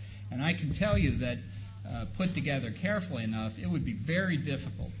somewhere. And I can tell you that put together carefully enough, it would be very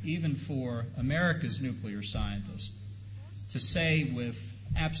difficult, even for America's nuclear scientists, to say with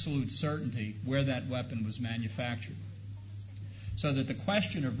absolute certainty where that weapon was manufactured. So that the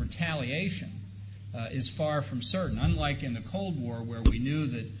question of retaliation is far from certain. Unlike in the Cold War, where we knew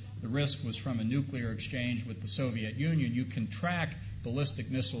that the risk was from a nuclear exchange with the Soviet Union, you can track ballistic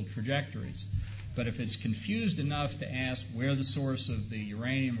missile trajectories. But if it's confused enough to ask where the source of the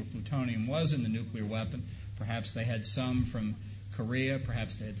uranium or plutonium was in the nuclear weapon, perhaps they had some from Korea,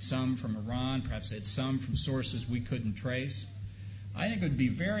 perhaps they had some from Iran, perhaps they had some from sources we couldn't trace, I think it would be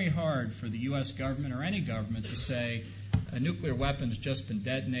very hard for the U.S. government or any government to say a nuclear weapon's just been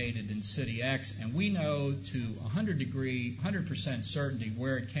detonated in City X, and we know to 100% certainty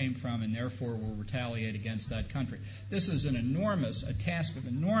where it came from, and therefore will retaliate against that country. This is a task of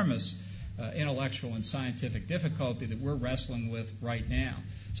enormous intellectual and scientific difficulty that we're wrestling with right now.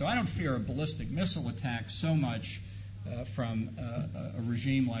 So I don't fear a ballistic missile attack so much from a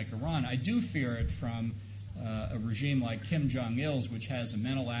regime like Iran. I do fear it from a regime like Kim Jong-il's, which has a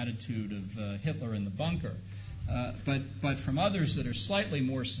mental attitude of Hitler in the bunker. But from others that are slightly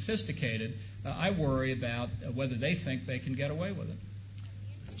more sophisticated, I worry about whether they think they can get away with it.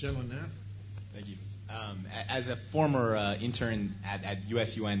 Gentleman now. Thank you. As a former intern at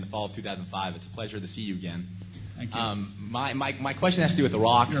USUN in the fall of 2005, it's a pleasure to see you again. Thank you. My question has to do with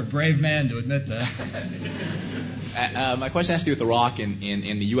Iraq. You're a brave man to admit that. My question has to do with Iraq and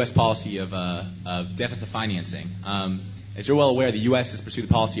the U.S. policy of deficit financing. As you're well aware, the U.S. has pursued a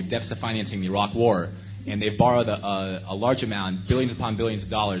policy of deficit financing the Iraq War, and they've borrowed a large amount, billions upon billions of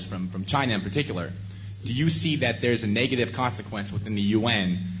dollars from China in particular. Do you see that there's a negative consequence within the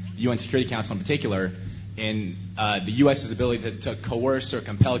UN Security Council in particular, in the U.S.'s ability to coerce or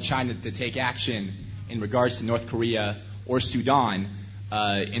compel China to take action in regards to North Korea or Sudan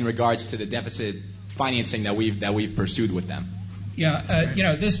in regards to the deficit financing that we've pursued with them?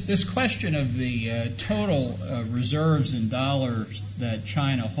 Yeah, this question of the total reserves in dollars that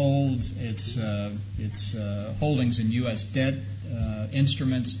China holds, its holdings in U.S. debt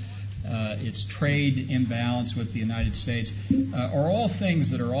instruments, its trade imbalance with the United States, are all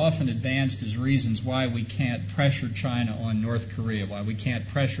things that are often advanced as reasons why we can't pressure China on North Korea, why we can't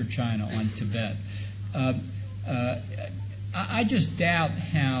pressure China on Tibet. I just doubt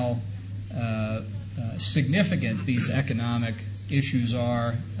how significant these economic issues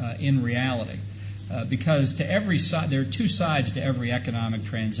are in reality. Because to every side, there are two sides to every economic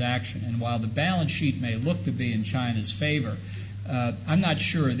transaction. And while the balance sheet may look to be in China's favor, I'm not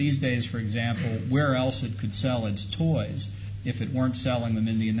sure these days, for example, where else it could sell its toys if it weren't selling them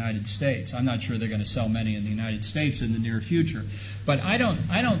in the United States. I'm not sure they're going to sell many in the United States in the near future. But I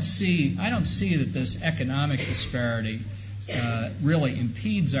don't see that this economic disparity really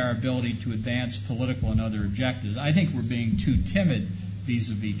impedes our ability to advance political and other objectives. I think we're being too timid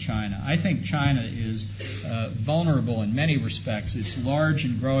vis-a-vis China. I think China is vulnerable in many respects. Its large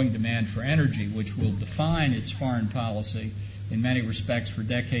and growing demand for energy, which will define its foreign policy in many respects for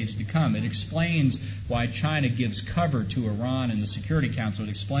decades to come. It explains why China gives cover to Iran in the Security Council. It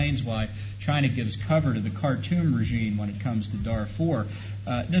explains why China gives cover to the Khartoum regime when it comes to Darfur.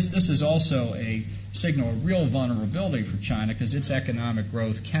 This is also a signal of real vulnerability for China because its economic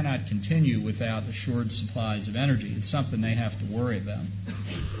growth cannot continue without assured supplies of energy. It's something they have to worry about.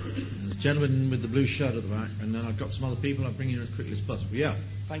 The gentleman with the blue shirt at the back, and then I've got some other people. I'll bring you in as quickly as possible. Yeah.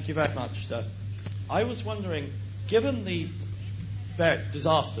 Thank you very much, sir. I was wondering, given the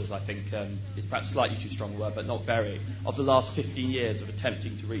disasters, I think, is perhaps slightly too strong a word, but not very, of the last 15 years of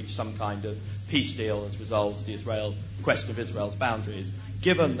attempting to reach some kind of peace deal that resolves the question of Israel's boundaries,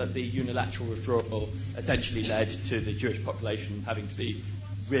 given that the unilateral withdrawal essentially led to the Jewish population having to be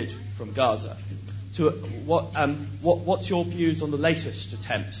rid from Gaza. So what's your views on the latest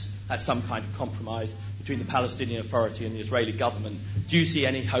attempts at some kind of compromise between the Palestinian Authority and the Israeli government? Do you see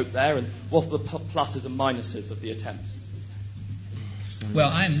any hope there, and what are the pluses and minuses of the attempt? Well,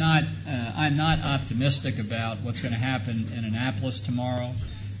 I'm not optimistic about what's going to happen in Annapolis tomorrow.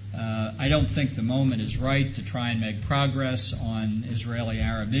 I don't think the moment is right to try and make progress on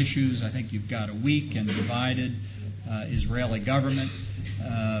Israeli-Arab issues. I think you've got a weak and divided Israeli government,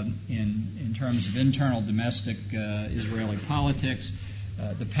 in terms of internal domestic Israeli politics.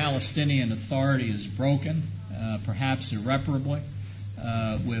 The Palestinian Authority is broken, perhaps irreparably,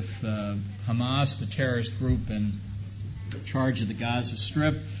 with Hamas, the terrorist group, in charge of the Gaza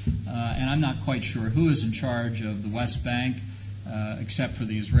Strip, and I'm not quite sure who is in charge of the West Bank, except for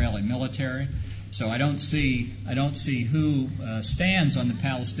the Israeli military. So I don't see who stands on the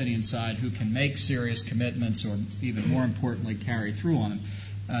Palestinian side who can make serious commitments, or even more importantly, carry through on them.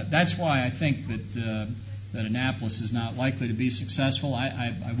 That's why I think that Annapolis is not likely to be successful.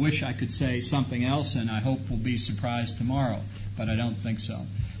 I wish I could say something else, and I hope we'll be surprised tomorrow, but I don't think so.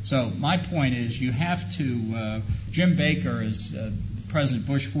 So my point is, you have to. Jim Baker, as President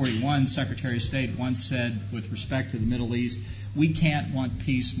Bush 41, Secretary of State, once said with respect to the Middle East, we can't want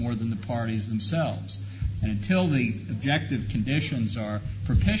peace more than the parties themselves. And until the objective conditions are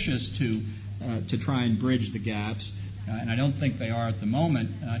propitious to try and bridge the gaps, and I don't think they are at the moment,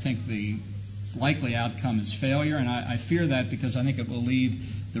 I think the likely outcome is failure, and I fear that because I think it will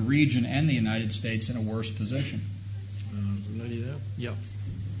leave the region and the United States in a worse position. Lady there? Yeah.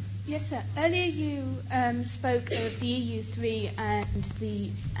 Yes, sir. Earlier you spoke of the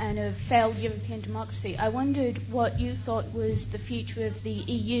EU3 and of failed European democracy. I wondered what you thought was the future of the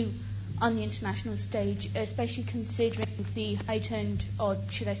EU on the international stage, especially considering the heightened, or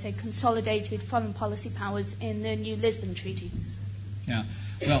should I say consolidated, foreign policy powers in the new Lisbon Treaty. Yeah.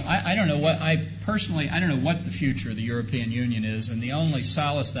 Well, I don't know I don't know what the future of the European Union is, and the only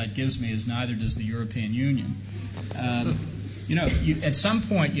solace that gives me is neither does the European Union. At some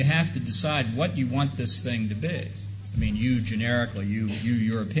point you have to decide what you want this thing to be. I mean, you generically, you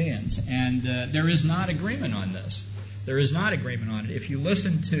Europeans. And there is not agreement on this. There is not agreement on it. If you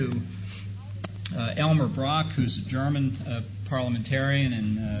listen to Elmar Brok, who's a German parliamentarian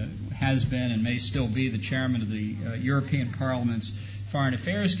and has been and may still be the chairman of the European Parliament's Foreign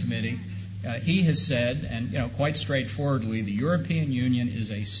Affairs Committee, he has said, and quite straightforwardly, the European Union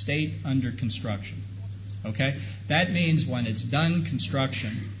is a state under construction. Okay? That means when it's done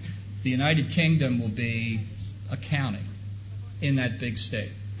construction, the United Kingdom will be a county in that big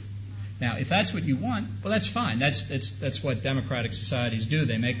state. Now, if that's what you want, well, that's fine. That's what democratic societies do.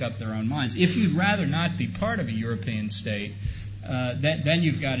 They make up their own minds. If you'd rather not be part of a European state, then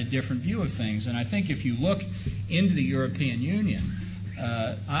you've got a different view of things. And I think if you look into the European Union,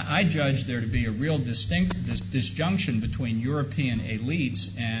 I judge there to be a real disjunction between European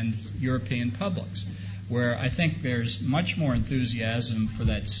elites and European publics, where I think there's much more enthusiasm for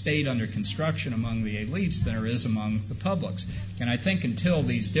that state under construction among the elites than there is among the publics. And I think until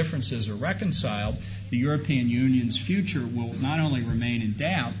these differences are reconciled, the European Union's future will not only remain in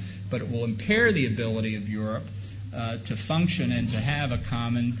doubt, but it will impair the ability of Europe to function and to have a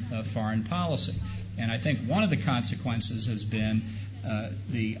common foreign policy. And I think one of the consequences has been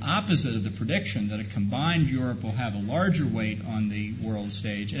the opposite of the prediction that a combined Europe will have a larger weight on the world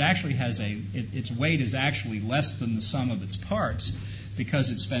stage. It actually has its weight is actually less than the sum of its parts, because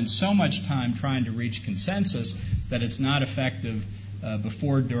it spends so much time trying to reach consensus that it's not effective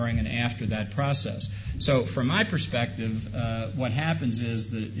before, during, and after that process. So from my perspective, what happens is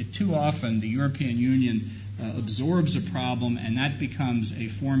that too often the European Union absorbs a problem, and that becomes a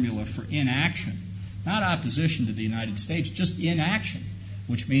formula for inaction. Not opposition to the United States, just inaction,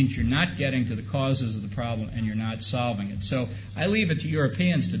 which means you're not getting to the causes of the problem and you're not solving it. So I leave it to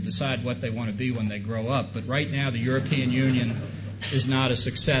Europeans to decide what they want to be when they grow up. But right now the European Union is not a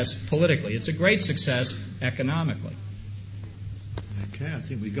success politically. It's a great success economically. Okay, I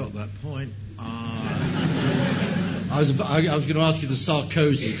think we got that point. I was going to ask you the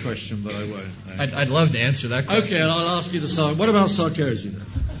Sarkozy question, but I won't. I'd love to answer that question. Okay, I'll ask you the Sarkozy. What about Sarkozy then?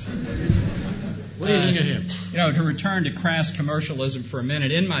 What do you think of him? To return to crass commercialism for a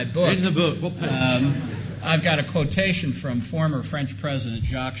minute, in my book, what page? I've got a quotation from former French President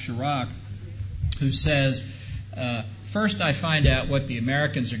Jacques Chirac, who says, first I find out what the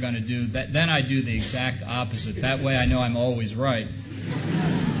Americans are going to do, then I do the exact opposite. That way I know I'm always right.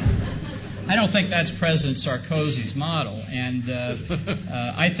 I don't think that's President Sarkozy's model, and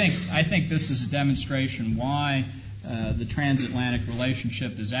I think this is a demonstration why the transatlantic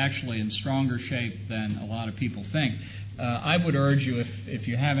relationship is actually in stronger shape than a lot of people think. I would urge you, if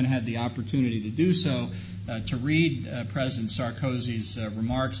you haven't had the opportunity to do so, to read President Sarkozy's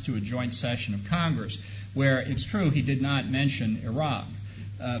remarks to a joint session of Congress, where it's true he did not mention Iraq,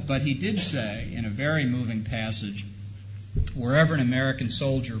 but he did say in a very moving passage, wherever an American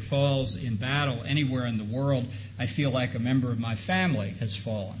soldier falls in battle anywhere in the world, I feel like a member of my family has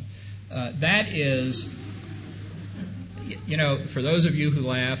fallen. That is, for those of you who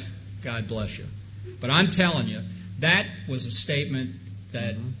laugh, God bless you. But I'm telling you, That was a statement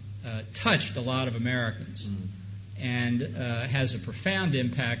that touched a lot of Americans and has a profound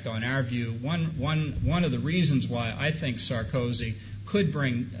impact on our view. One of the reasons why I think Sarkozy could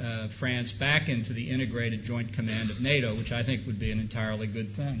bring France back into the integrated joint command of NATO, which I think would be an entirely good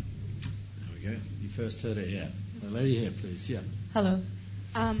thing. There we go. You first heard it, yeah. The lady here, please. Yeah. Hello.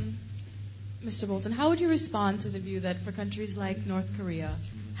 Mr. Bolton, how would you respond to the view that for countries like North Korea,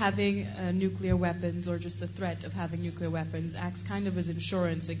 having nuclear weapons or just the threat of having nuclear weapons acts kind of as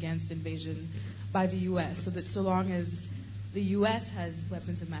insurance against invasion by the U.S., so that so long as the U.S. has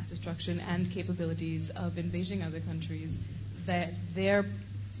weapons of mass destruction and capabilities of invading other countries, that their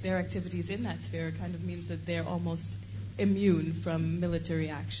activities in that sphere kind of means that they're almost immune from military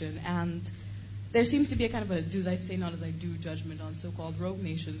action? And there seems to be a kind of a do as I say, not as I do judgment on so-called rogue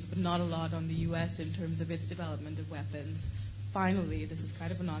nations, but not a lot on the U.S. in terms of its development of weapons. Finally, this is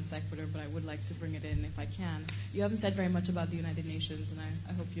kind of a non sequitur, but I would like to bring it in if I can. You haven't said very much about the United Nations, and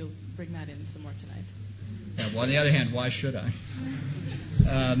I hope you'll bring that in some more tonight. Yeah, well, on the other hand, why should I?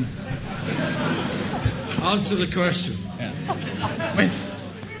 Answer the question. Yeah.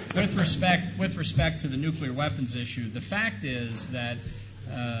 With respect to the nuclear weapons issue, the fact is that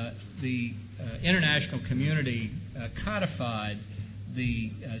the international community codified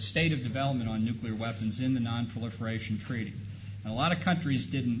the state of development on nuclear weapons in the Non-Proliferation Treaty. And a lot of countries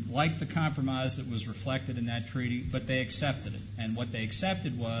didn't like the compromise that was reflected in that treaty, but they accepted it. And what they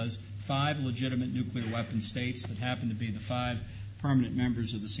accepted was 5 legitimate nuclear weapon states that happened to be the 5 permanent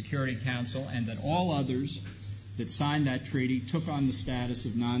members of the Security Council, and that all others that signed that treaty took on the status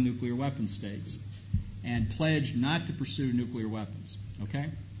of non-nuclear weapon states and pledged not to pursue nuclear weapons. Okay?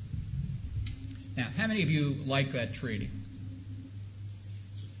 Now, how many of you like that treaty?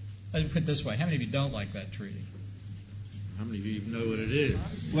 Let me put it this way. How many of you don't like that treaty? How many of you even know what it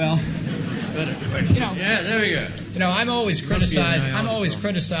is? Well, better question. Yeah, there we go. I'm always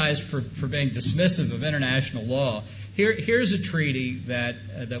criticized for being dismissive of international law. Here's a treaty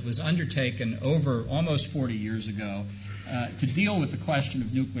that was undertaken over almost 40 years ago to deal with the question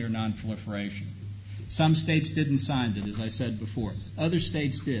of nuclear nonproliferation. Some states didn't sign it, as I said before. Other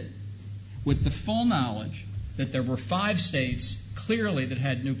states did, with the full knowledge that there were 5 states clearly that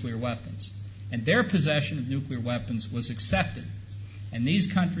had nuclear weapons, and their possession of nuclear weapons was accepted. And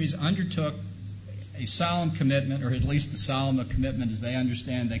these countries undertook a solemn commitment, or at least as solemn a commitment as they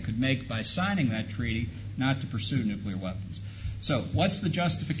understand they could make by signing that treaty, not to pursue nuclear weapons. So what's the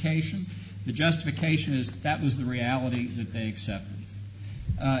justification? The justification is that was the reality that they accepted.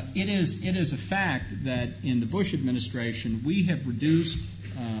 It is a fact that in the Bush administration we have reduced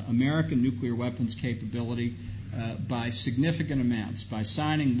American nuclear weapons capability by significant amounts by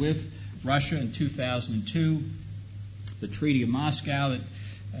signing with Russia in 2002 the Treaty of Moscow that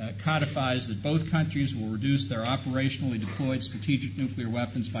codifies that both countries will reduce their operationally deployed strategic nuclear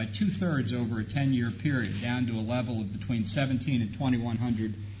weapons by 2/3 over a 10-year period, down to a level of between 1,700 and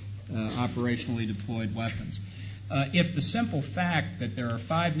 2,100 operationally deployed weapons. If the simple fact that there are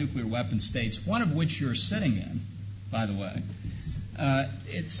 5 nuclear weapon states, one of which you're sitting in, by the way,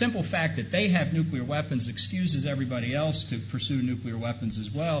 it's simple fact that they have nuclear weapons excuses everybody else to pursue nuclear weapons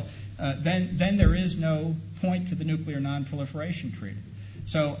as well, then there is no point to the Nuclear Non-Proliferation Treaty.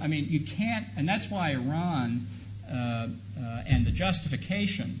 So, I mean, you can't, and that's why Iran and the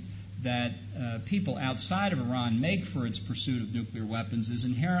justification that people outside of Iran make for its pursuit of nuclear weapons is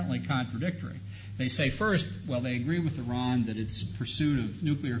inherently contradictory. They say first, well, they agree with Iran that its pursuit of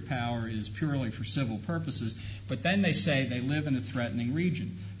nuclear power is purely for civil purposes, but then they say they live in a threatening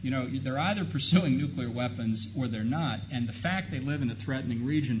region. You know, they're either pursuing nuclear weapons or they're not, and the fact they live in a threatening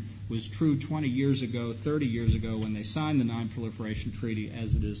region was true 20 years ago, 30 years ago when they signed the Non-Proliferation Treaty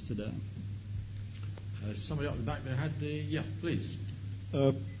as it is today. Somebody up the back there had the... Yeah, please.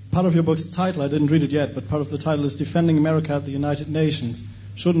 Part of your book's title, I didn't read it yet, but part of the title is Defending America at the United Nations.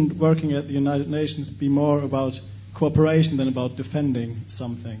 Shouldn't working at the United Nations be more about cooperation than about defending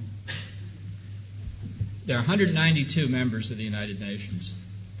something? There are 192 members of the United Nations.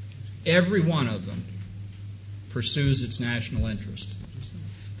 Every one of them pursues its national interest.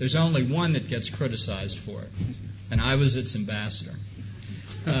 There's only one that gets criticized for it, and I was its ambassador.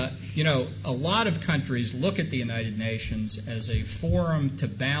 A lot of countries look at the United Nations as a forum to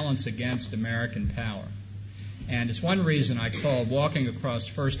balance against American power. And it's one reason I call walking across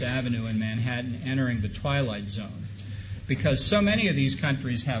First Avenue in Manhattan entering the twilight zone, because so many of these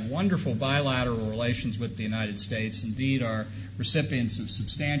countries have wonderful bilateral relations with the United States, indeed are recipients of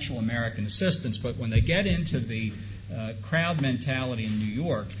substantial American assistance, but when they get into the crowd mentality in New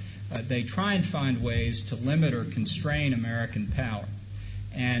York, they try and find ways to limit or constrain American power.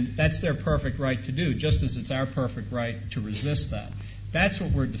 And And that's their perfect right to do, just as it's our perfect right to resist that. That's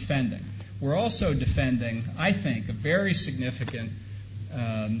what we're defending. We're also defending, I think, a very significant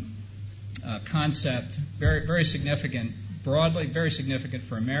concept, very significant, broadly, very significant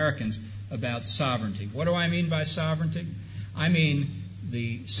for Americans, about sovereignty. What do I mean by sovereignty? I mean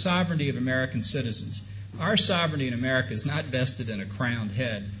the sovereignty of American citizens. Our sovereignty in America is not vested in a crowned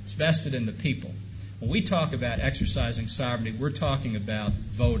head. It's vested in the people. When we talk about exercising sovereignty, we're talking about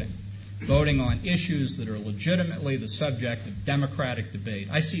voting on issues that are legitimately the subject of democratic debate.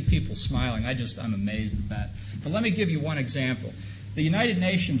 I see people smiling. I'm amazed at that. But let me give you one example. The United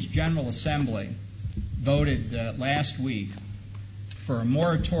Nations General Assembly voted last week for a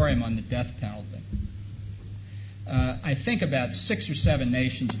moratorium on the death penalty. I think about 6 or 7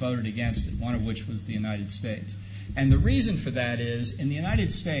 nations voted against it, one of which was the United States. And the reason for that is, in the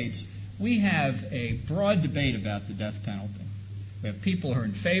United States, we have a broad debate about the death penalty. We have people who are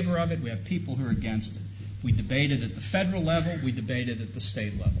in favor of it. We have people who are against it. We debate it at the federal level. We debate it at the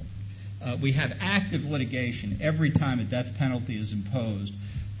state level. We have active litigation every time a death penalty is imposed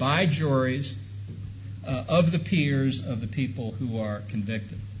by juries of the peers of the people who are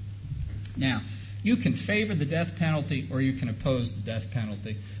convicted. Now, you can favor the death penalty or you can oppose the death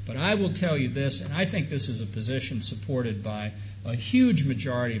penalty. But I will tell you this, and I think this is a position supported by a huge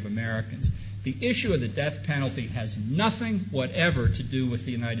majority of Americans. The issue of the death penalty has nothing whatever to do with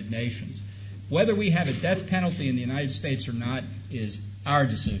the United Nations. Whether we have a death penalty in the United States or not is our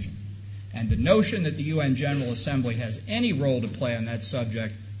decision. And the notion that the UN General Assembly has any role to play on that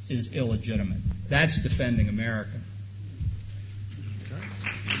subject is illegitimate. That's defending America.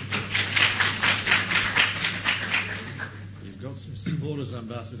 You've got some supporters,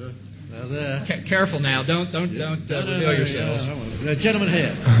 Ambassador. They're there. Careful now. Don't reveal yourselves. The gentleman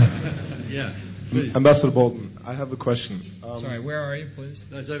here. Yeah. Please. Ambassador Bolton, I have a question. Sorry, where are you, please?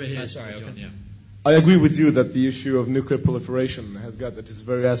 No, it's over here. Sorry, okay. Yeah. I agree with you that the issue of nuclear proliferation has got at its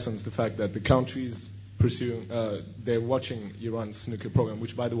very essence the fact that the countries pursuing, they're watching Iran's nuclear program,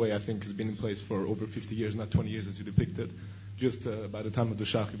 which, by the way, I think has been in place for over 50 years, not 20 years as you depicted. Just by the time of the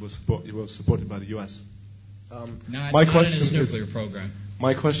Shah, it was supported by the U.S. Not in his nuclear program.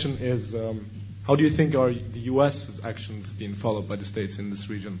 My question is, how do you think are the U.S.'s actions being followed by the states in this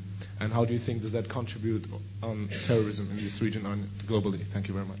region? And how do you think does that contribute on terrorism in this region and globally? Thank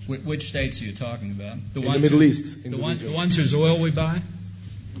you very much. Which states are you talking about? The Middle East. The ones whose oil we buy?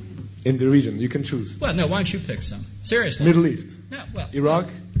 In the region. You can choose. Well, no, why don't you pick some? Seriously. Middle East. No, well, Iraq?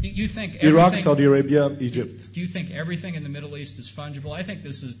 You think Iraq, Saudi Arabia, Egypt. Do you think everything in the Middle East is fungible? I think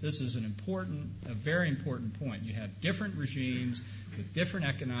this is a very important point. You have different regimes with different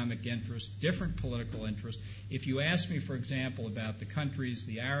economic interests, different political interests. If you ask me, for example, about the countries,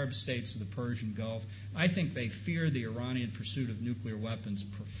 the Arab states of the Persian Gulf, I think they fear the Iranian pursuit of nuclear weapons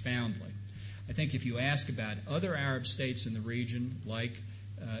profoundly. I think if you ask about other Arab states in the region, like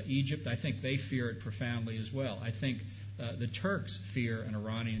Egypt, I think they fear it profoundly as well. I think the Turks fear an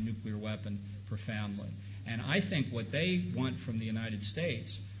Iranian nuclear weapon profoundly. And I think what they want from the United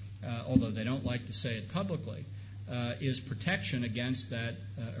States, although they don't like to say it publicly, is protection against that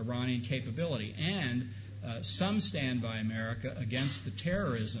Iranian capability. And some stand by America against the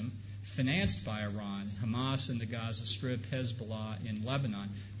terrorism financed by Iran, Hamas in the Gaza Strip, Hezbollah in Lebanon.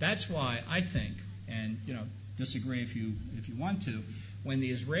 That's why I think, and disagree if you want to, when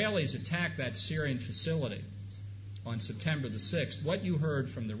the Israelis attacked that Syrian facility on September the 6th, what you heard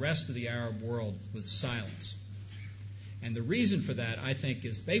from the rest of the Arab world was silence. And the reason for that, I think,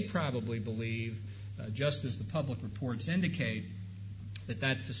 is they probably believe, just as the public reports indicate, that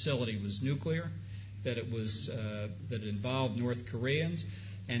that facility was nuclear, that it involved North Koreans.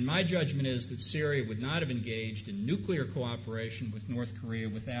 And my judgment is that Syria would not have engaged in nuclear cooperation with North Korea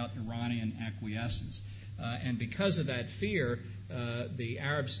without Iranian acquiescence. And because of that fear, the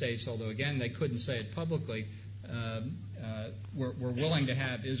Arab states, although again they couldn't say it publicly, were willing to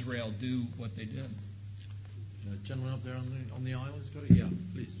have Israel do what they did. Gentleman up there on the aisle has got it. Yeah,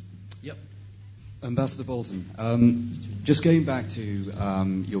 please. Yep. Ambassador Bolton, just going back to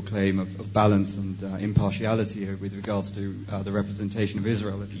your claim of balance and impartiality with regards to the representation of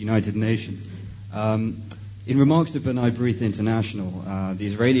Israel at the United Nations. In remarks to B'nai B'rith International, the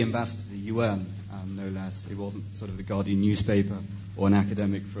Israeli ambassador to the UN, no less, it wasn't sort of the Guardian newspaper or an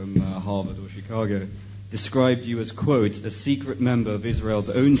academic from Harvard or Chicago, described you as, quote, a secret member of Israel's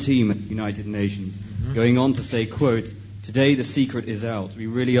own team at the United Nations, going on to say, quote, today the secret is out. We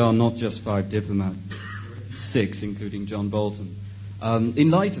really are not just 5 diplomats, 6, including John Bolton.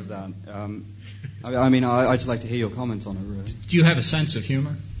 In light of that, I'd just like to hear your comment on it, really. Do you have a sense of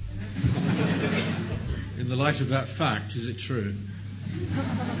humor? In the light of that fact, is it true?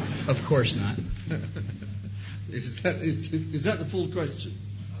 Of course not. Is that the full question?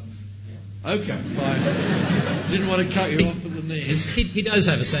 Okay, fine. Didn't want to cut you off at the knees. He does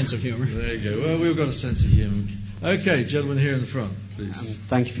have a sense of humor. There you go. Well, we've got a sense of humour. Okay, gentleman here in the front, please.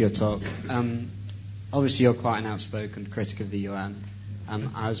 Thank you for your talk. Obviously, you're quite an outspoken critic of the UN.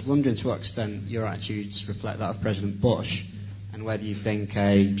 I was wondering to what extent your attitudes reflect that of President Bush, and whether you think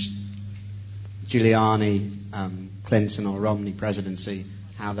a Giuliani, Clinton, or Romney presidency,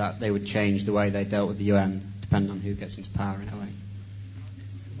 how that they would change the way they dealt with the UN, depending on who gets into power in a way.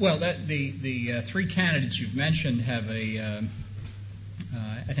 Well, the three candidates you've mentioned have I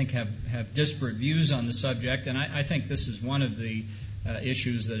think have disparate views on the subject, and I think this is one of the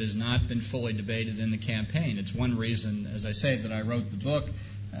issues that has not been fully debated in the campaign. It's one reason, as I say, that I wrote the book.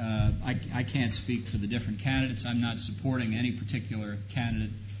 I can't speak for the different candidates. I'm not supporting any particular candidate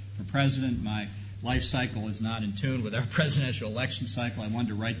for president. My life cycle is not in tune with our presidential election cycle. I wanted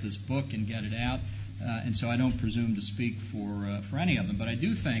to write this book and get it out, and so I don't presume to speak for any of them. But I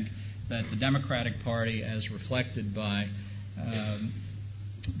do think that the Democratic Party, as reflected by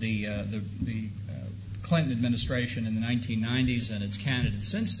the Clinton administration in the 1990s and its candidates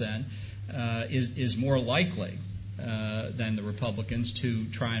since then, is more likely than the Republicans to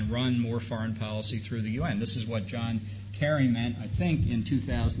try and run more foreign policy through the UN. This is what John Kerry meant, I think, in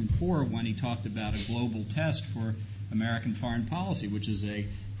 2004 when he talked about a global test for American foreign policy, which is a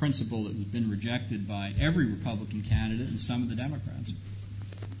principle that has been rejected by every Republican candidate and some of the Democrats.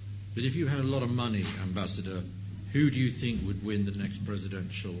 But if you had a lot of money, Ambassador, who do you think would win the next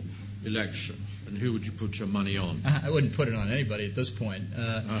presidential election, and who would you put your money on? I wouldn't put it on anybody at this point.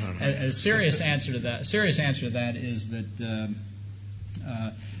 A serious answer to that is that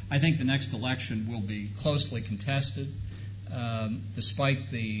I think the next election will be closely contested,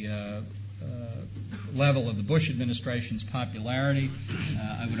 despite the level of the Bush administration's popularity.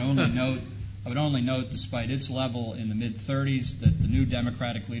 I would only note, despite its level in the mid-30s, that the new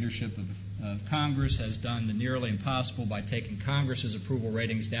Democratic leadership of Congress has done the nearly impossible by taking Congress's approval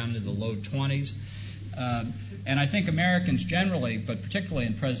ratings down into the low 20s. And I think Americans generally, but particularly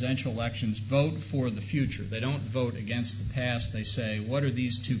in presidential elections, vote for the future. They don't vote against the past. They say, what are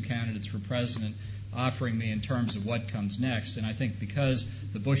these two candidates for president offering me in terms of what comes next? And I think because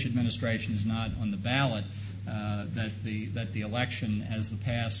the Bush administration is not on the ballot, that the election, as the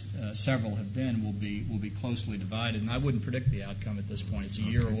past several have been, will be closely divided. And I wouldn't predict the outcome at this point. It's a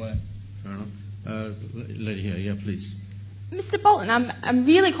year away. Fair enough. Lady here, yeah, please. Mr. Bolton, I'm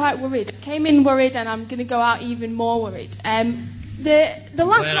really quite worried. I came in worried, and I'm going to go out even more worried. The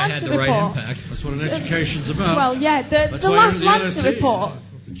last Glad I had the report, right impact. That's what an education's about. Well, yeah, the last Lancet report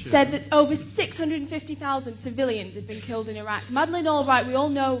Sure. said that over 650,000 civilians had been killed in Iraq. Madeleine Albright, we all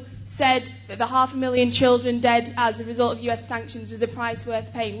know, said that the 500,000 children dead as a result of US sanctions was a price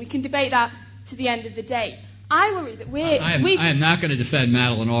worth paying. We can debate that to the end of the day. I worry that I am not going to defend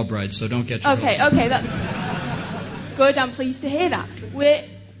Madeleine Albright, so don't get your hopes up. Okay, that's good. I'm pleased to hear that.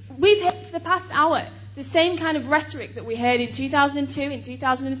 We've heard for the past hour the same kind of rhetoric that we heard in 2002, in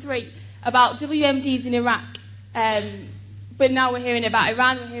 2003 about WMDs in Iraq. But now we're hearing about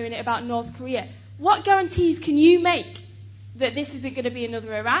Iran, we're hearing it about North Korea. What guarantees can you make that this isn't going to be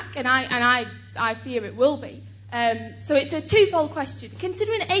another Iraq? And I fear it will be. So it's a twofold question.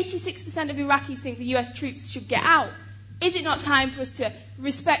 Considering 86% of Iraqis think the US troops should get out, is it not time for us to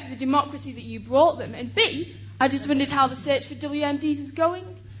respect the democracy that you brought them? And B, I just wondered how the search for WMDs was going.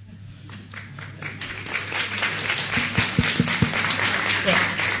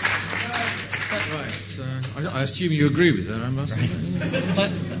 I assume you agree with that, Ambassador.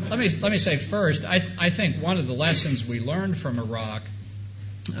 Let me say first, I think one of the lessons we learned from Iraq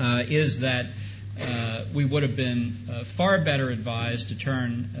is that we would have been far better advised to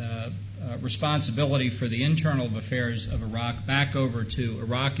turn responsibility for the internal affairs of Iraq back over to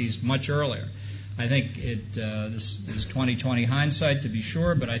Iraqis much earlier. I think this is 20/20 hindsight, to be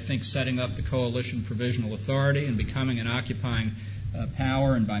sure, but I think setting up the Coalition Provisional Authority and becoming an occupying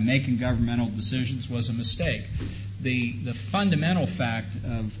power and by making governmental decisions was a mistake. The fundamental fact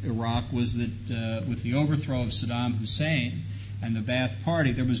of Iraq was that with the overthrow of Saddam Hussein and the Ba'ath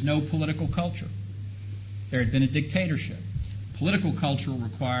Party, there was no political culture. There had been a dictatorship. Political culture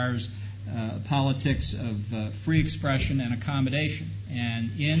requires politics of free expression and accommodation.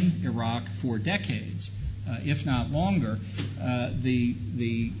 And in Iraq, for decades, if not longer,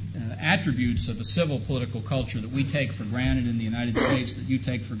 the attributes of a civil political culture that we take for granted in the United States, that you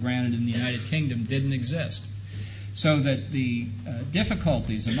take for granted in the United Kingdom, didn't exist. So that the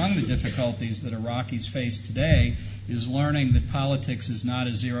among the difficulties that Iraqis face today is learning that politics is not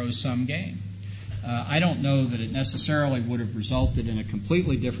a zero-sum game. I don't know that it necessarily would have resulted in a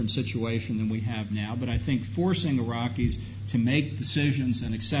completely different situation than we have now, but I think forcing Iraqis to make decisions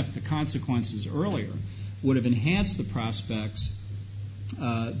and accept the consequences earlier would have enhanced the prospects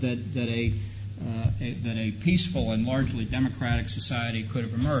that a peaceful and largely democratic society could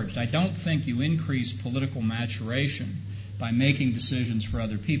have emerged. I don't think you increase political maturation by making decisions for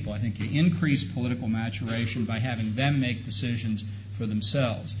other people. I think you increase political maturation by having them make decisions for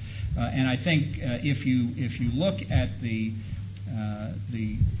themselves. And I think if you look at the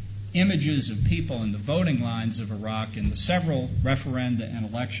images of people in the voting lines of Iraq in the several referenda and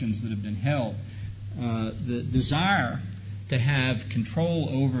elections that have been held, the desire to have control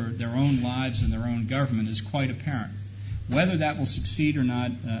over their own lives and their own government is quite apparent. Whether that will succeed or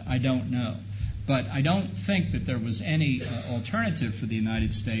not, I don't know. But I don't think that there was any alternative for the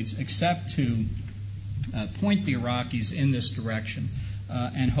United States except to point the Iraqis in this direction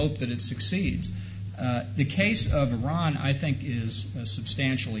and hope that it succeeds. The case of Iran, I think, is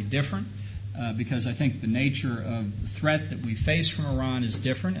substantially different because I think the nature of the threat that we face from Iran is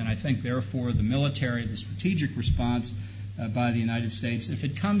different, and I think, therefore, the military, the strategic response by the United States, if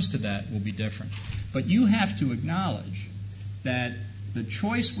it comes to that, will be different. But you have to acknowledge that the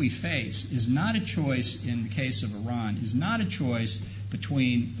choice we face is not a choice in the case of Iran, is not a choice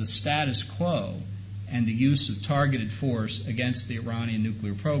between the status quo and the use of targeted force against the Iranian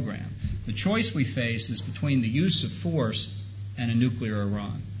nuclear program. The choice we face is between the use of force and a nuclear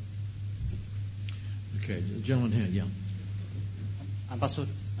Iran. Okay, the gentleman here, yeah.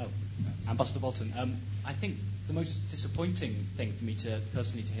 Ambassador Bolton, I think the most disappointing thing for me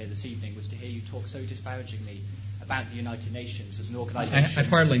personally to hear this evening was to hear you talk so disparagingly about the United Nations as an organisation. I've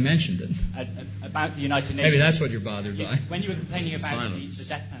hardly mentioned it. About the United Nations. Maybe that's what you're bothered by. When you were complaining about the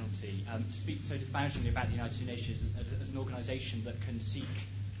death penalty, to speak so disparagingly about the United Nations as an organisation that can seek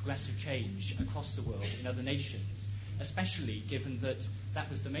progressive change across the world in other nations, especially given that that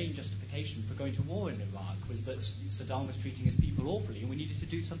was the main justification for going to war in Iraq, was that Saddam was treating his people awfully and we needed to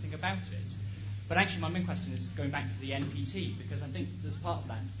do something about it. But actually my main question is going back to the NPT, because I think there's part of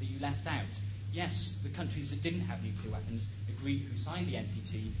that you left out. Yes, the countries that didn't have nuclear weapons agreed, who signed the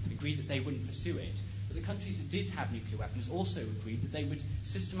NPT, agreed that they wouldn't pursue it. But the countries that did have nuclear weapons also agreed that they would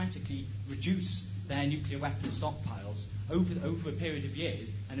systematically reduce their nuclear weapon stockpiles over a period of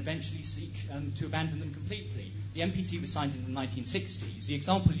years and eventually seek to abandon them completely. The NPT was signed in the 1960s. The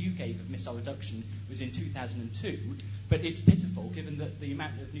example you gave of missile reduction was in 2002, but it's pitiful given that the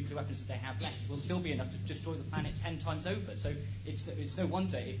amount of nuclear weapons that they have left will still be enough to destroy the planet 10 times over. So it's no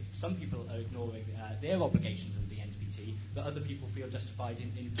wonder if some people are ignoring their obligations under the NPT, that other people feel justified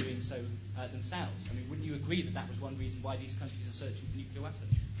in doing so themselves. I mean, wouldn't you agree that that was one reason why these countries are searching for nuclear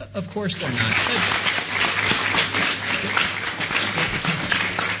weapons? Of course they're not.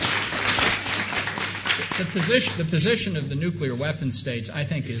 The position of the nuclear weapon states, I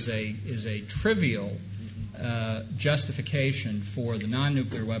think, is a trivial justification for the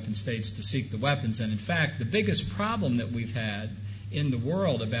non-nuclear weapon states to seek the weapons. And in fact, the biggest problem that we've had in the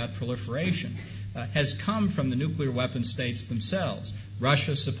world about proliferation has come from the nuclear weapon states themselves.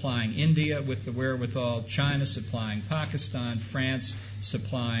 Russia supplying India with the wherewithal, China supplying Pakistan, France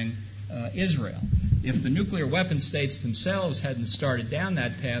supplying Israel. If the nuclear weapon states themselves hadn't started down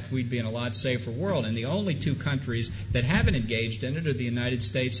that path, we'd be in a lot safer world. And the only two countries that haven't engaged in it are the United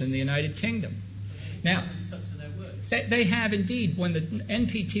States and the United Kingdom. Now, they have indeed. When the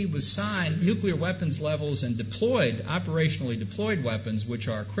NPT was signed, nuclear weapons levels and operationally deployed weapons, which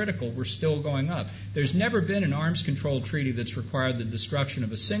are critical, were still going up. There's never been an arms control treaty that's required the destruction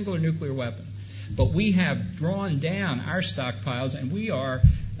of a single nuclear weapon. But we have drawn down our stockpiles, and we are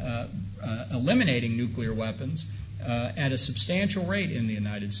eliminating nuclear weapons at a substantial rate in the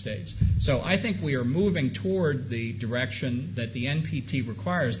United States. So I think we are moving toward the direction that the NPT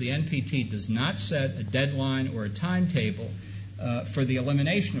requires. The NPT does not set a deadline or a timetable for the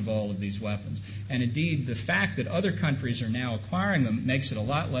elimination of all of these weapons. And indeed, the fact that other countries are now acquiring them makes it a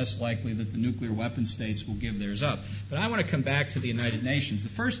lot less likely that the nuclear weapon states will give theirs up. But I want to come back to the United Nations. The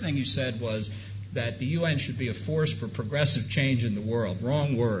first thing you said was that the UN should be a force for progressive change in the world.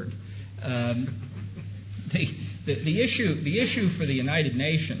 Wrong word. The issue for the United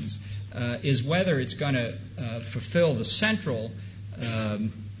Nations is whether it's going to fulfill the central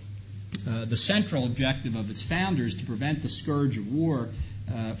objective of its founders to prevent the scourge of war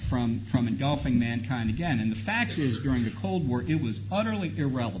from engulfing mankind again. And the fact is, during the Cold War, it was utterly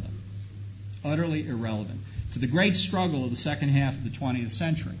irrelevant to the great struggle of the second half of the 20th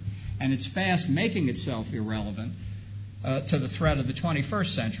century. And it's fast making itself irrelevant to the threat of the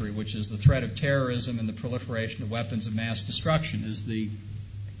 21st century, which is the threat of terrorism and the proliferation of weapons of mass destruction. As the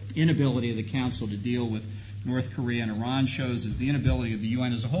inability of the Council to deal with North Korea and Iran shows is the inability of the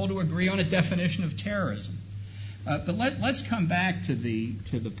UN as a whole to agree on a definition of terrorism. But let's come back to the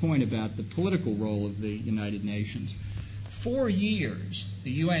point about the political role of the United Nations. For years,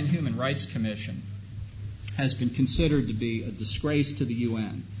 the UN Human Rights Commission has been considered to be a disgrace to the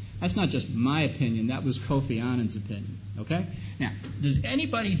UN. That's not just my opinion. That was Kofi Annan's opinion. Okay? Now, does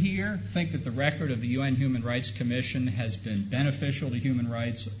anybody here think that the record of the UN Human Rights Commission has been beneficial to human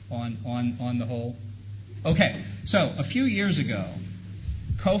rights on the whole? Okay. So a few years ago,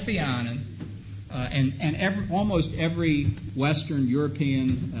 Kofi Annan almost every Western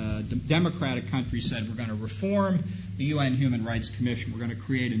European democratic country said we're going to reform the UN Human Rights Commission. We're going to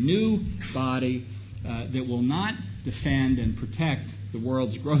create a new body that will not defend and protect the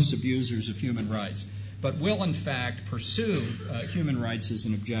world's gross abusers of human rights, but will in fact pursue human rights as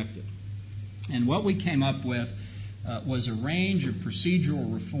an objective. And what we came up with was a range of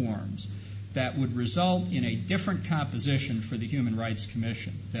procedural reforms that would result in a different composition for the Human Rights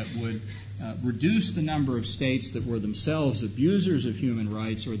Commission, that would reduce the number of states that were themselves abusers of human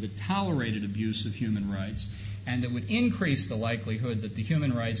rights or that tolerated abuse of human rights, and that would increase the likelihood that the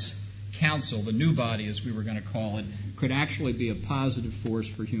Human Rights Council, the new body as we were going to call it, could actually be a positive force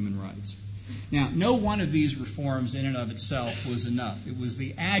for human rights. Now, no one of these reforms in and of itself was enough. It was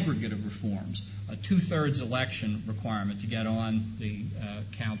the aggregate of reforms, a 2/3 election requirement to get on the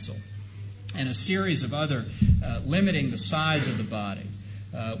council, and a series of other limiting the size of the body,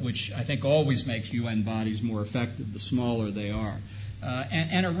 which I think always makes UN bodies more effective the smaller they are,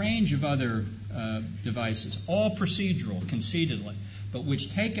 and a range of other devices, all procedural, conceitedly, but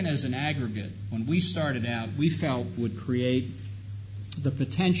which taken as an aggregate, when we started out, we felt would create the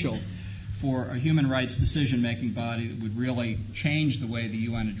potential for a human rights decision-making body that would really change the way the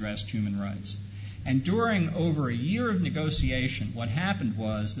UN addressed human rights. And during over a year of negotiation, what happened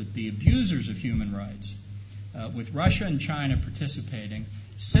was that the abusers of human rights, with Russia and China participating,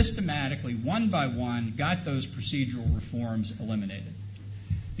 systematically, one by one, got those procedural reforms eliminated.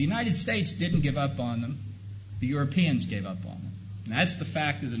 The United States didn't give up on them. The Europeans gave up on them. And that's the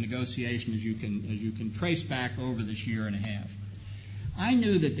fact of the negotiation as you can trace back over this year and a half. I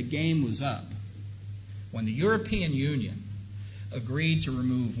knew that the game was up when the European Union agreed to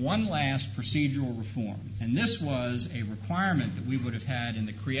remove one last procedural reform. And this was a requirement that we would have had in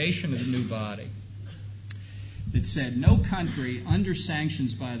the creation of the new body that said no country under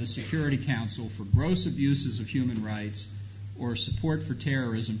sanctions by the Security Council for gross abuses of human rights or support for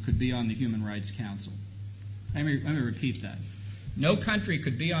terrorism could be on the Human Rights Council. Let me repeat that. No country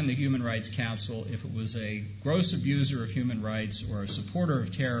could be on the Human Rights Council if it was a gross abuser of human rights or a supporter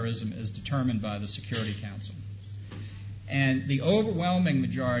of terrorism as determined by the Security Council. And the overwhelming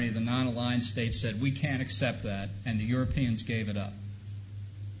majority of the non-aligned states said, we can't accept that, and the Europeans gave it up.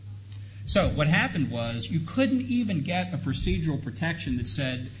 So what happened was you couldn't even get a procedural protection that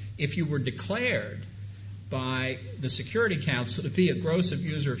said if you were declared by the Security Council to be a gross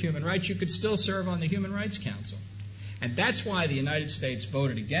abuser of human rights, you could still serve on the Human Rights Council. And that's why the United States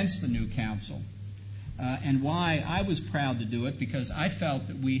voted against the new council, and why I was proud to do it, because I felt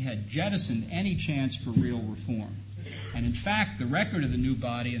that we had jettisoned any chance for real reform. And in fact, the record of the new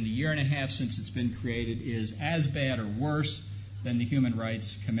body in the year and a half since it's been created is as bad or worse than the Human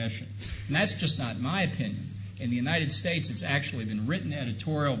Rights Commission. And that's just not my opinion. In the United States, it's actually been written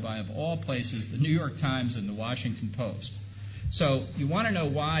editorial by, of all places, the New York Times and the Washington Post. So you want to know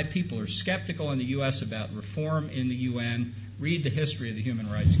why people are skeptical in the U.S. about reform in the UN, read the history of the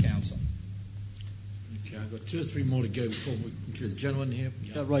Human Rights Council. Okay, I've got 2 or 3 more to go before we conclude. The gentleman here.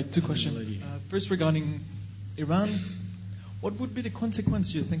 Yeah, right. 2 questions. First, regarding Iran, what would be the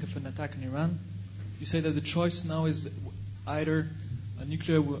consequence, you think, of an attack on Iran? You say that the choice now is either a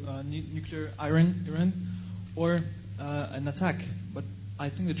nuclear Iran or an attack. But I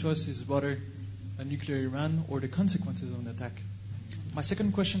think the choice is rather a nuclear Iran or the consequences of an attack. My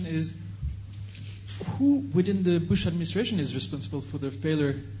second question is, who within the Bush administration is responsible for the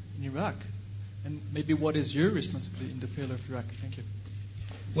failure in Iraq? And maybe what is your responsibility in the failure of Iraq? Thank you.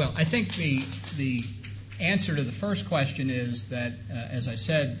 Well, I think the answer to the first question is that, as I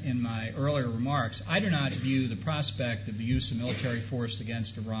said in my earlier remarks, I do not view the prospect of the use of military force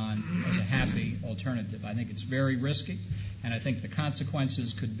against Iran as a happy alternative. I think it's very risky, and I think the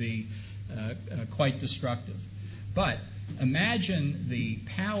consequences could be quite destructive. But imagine the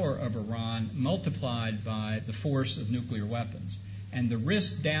power of Iran multiplied by the force of nuclear weapons, and the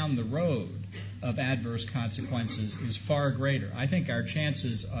risk down the road of adverse consequences is far greater. I think our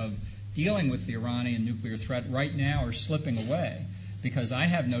chances of dealing with the Iranian nuclear threat right now are slipping away, because I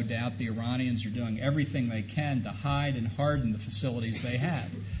have no doubt the Iranians are doing everything they can to hide and harden the facilities they have.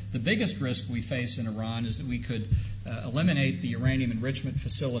 The biggest risk we face in Iran is that we could eliminate the uranium enrichment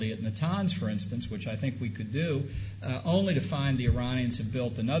facility at Natanz, for instance, which I think we could do, only to find the Iranians have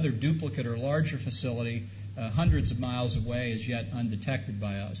built another duplicate or larger facility hundreds of miles away, as yet undetected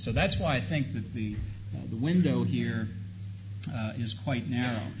by us. So that's why I think that the window here is quite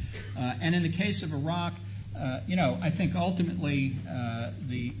narrow. And in the case of Iraq, I think ultimately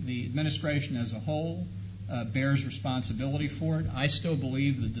the administration as a whole bears responsibility for it. I still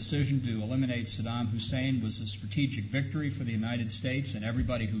believe the decision to eliminate Saddam Hussein was a strategic victory for the United States and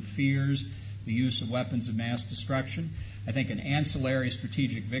everybody who fears the use of weapons of mass destruction. I think an ancillary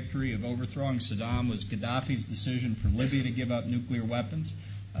strategic victory of overthrowing Saddam was Gaddafi's decision for Libya to give up nuclear weapons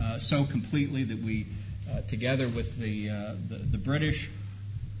so completely that we, together with the British,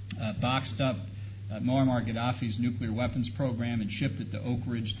 boxed up Muammar Gaddafi's nuclear weapons program and shipped it to Oak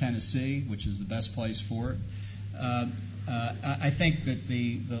Ridge, Tennessee, which is the best place for it. I think that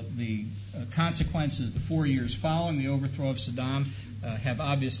the consequences, the 4 years following the overthrow of Saddam, have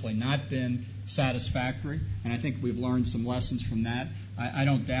obviously not been satisfactory, and I think we've learned some lessons from that. I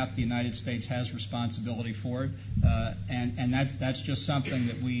don't doubt the United States has responsibility for it, and that's just something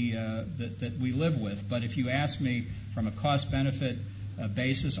that we live with. But if you ask me from a cost-benefit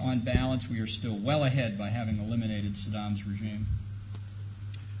basis, on balance, we are still well ahead by having eliminated Saddam's regime.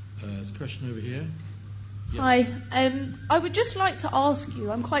 There's a question over here. Yeah. Hi. I would just like to ask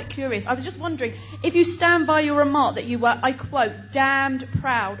you, I'm quite curious, I was just wondering if you stand by your remark that you were, I quote, damned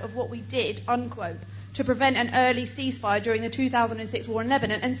proud of what we did, unquote, to prevent an early ceasefire during the 2006 war in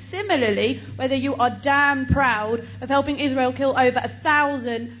Lebanon, and similarly, whether you are damn proud of helping Israel kill over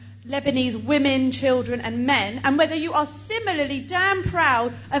 1,000 Lebanese women, children and men, and whether you are similarly damn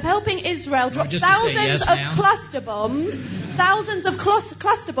proud of helping Israel drop thousands of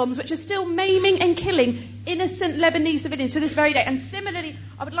cluster bombs which are still maiming and killing innocent Lebanese civilians to this very day. And similarly,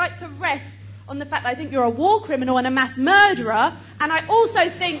 I would like to rest on the fact that I think you're a war criminal and a mass murderer, and I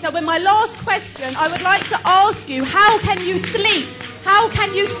also think that with my last question, I would like to ask you, how can you sleep? How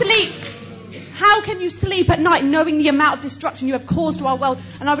can you sleep? How can you sleep at night knowing the amount of destruction you have caused to our world?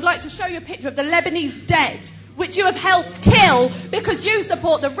 And I would like to show you a picture of the Lebanese dead, which you have helped kill because you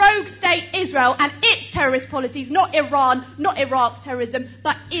support the rogue state Israel and its terrorist policies, not Iran, not Iraq's terrorism,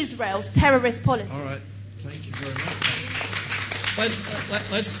 but Israel's terrorist policies. All right. Thank you very much.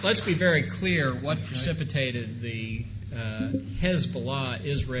 Let's be very clear what precipitated the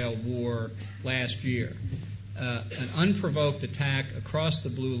Hezbollah-Israel war last year. An unprovoked attack across the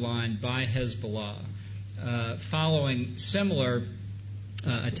blue line by Hezbollah, following similar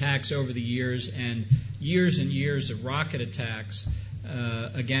attacks over the years and years of rocket attacks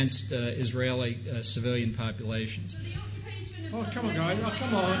against Israeli civilian populations. Oh, come on, guys. Oh,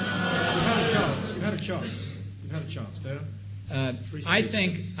 come on. You had a chance. Better? I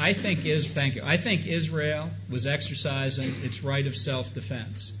think Israel was exercising its right of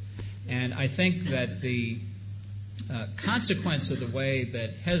self-defense. And I think that the consequence of the way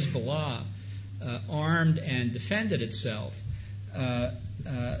that Hezbollah armed and defended itself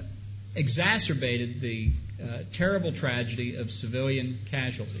exacerbated the terrible tragedy of civilian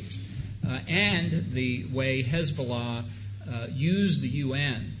casualties and the way Hezbollah used the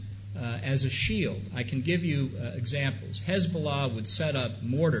UN as a shield. I can give you examples. Hezbollah would set up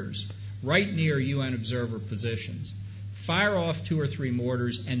mortars right near UN observer positions, fire off 2 or 3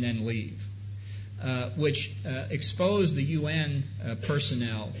 mortars, and then leave, which exposed the UN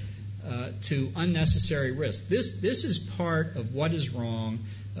personnel to unnecessary risk. This is part of what is wrong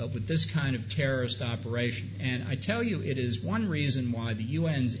with this kind of terrorist operation. And I tell you, it is one reason why the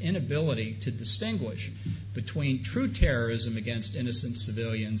UN's inability to distinguish between true terrorism against innocent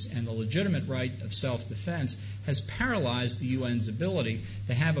civilians and the legitimate right of self-defense has paralyzed the UN's ability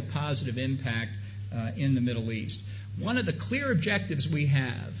to have a positive impact in the Middle East. One of the clear objectives we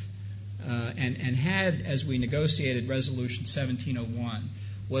have and had as we negotiated Resolution 1701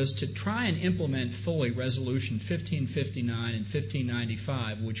 was to try and implement fully Resolution 1559 and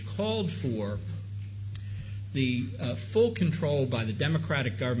 1595, which called for the full control by the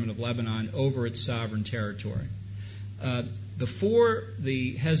democratic government of Lebanon over its sovereign territory. Before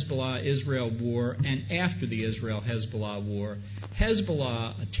the Hezbollah-Israel war and after the Israel-Hezbollah war,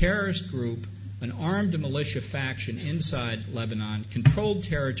 Hezbollah, a terrorist group, an armed militia faction inside Lebanon, controlled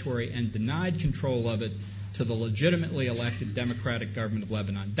territory and denied control of it to the legitimately elected democratic government of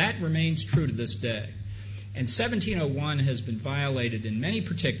Lebanon. That remains true to this day. And 1701 has been violated in many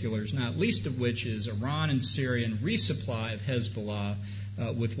particulars, not least of which is Iran and Syrian resupply of Hezbollah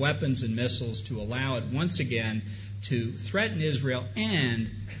with weapons and missiles to allow it once again to threaten Israel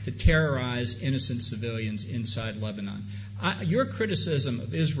and to terrorize innocent civilians inside Lebanon. Your criticism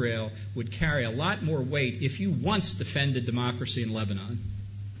of Israel would carry a lot more weight if you once defended democracy in Lebanon.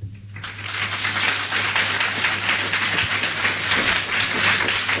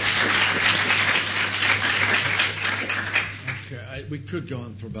 Okay, we could go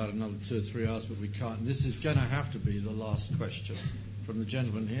on for about another 2 or 3 hours, but we can't. And this is going to have to be the last question from the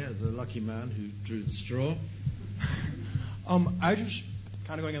gentleman here, the lucky man who drew the straw. I just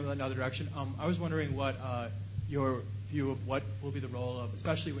kind of going in another direction. I was wondering what your view of what will be the role of,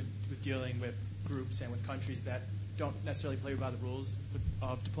 especially with dealing with groups and with countries that don't necessarily play by the rules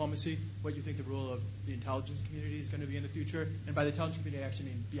of diplomacy, what you think the role of the intelligence community is going to be in the future. And by the intelligence community, I actually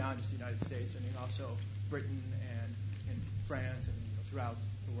mean beyond just the United States. I mean also Britain and France and throughout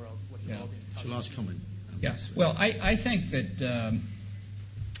the world. What Yeah. It's your last comment. Yeah. Well, I think that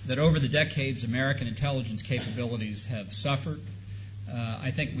that over the decades, American intelligence capabilities have suffered.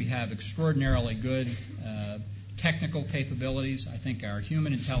 I think we have extraordinarily good technical capabilities. I think our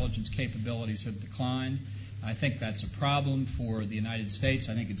human intelligence capabilities have declined. I think that's a problem for the United States.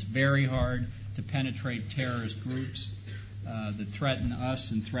 I think it's very hard to penetrate terrorist groups that threaten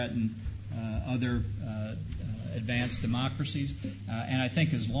us and threaten other advanced democracies. And I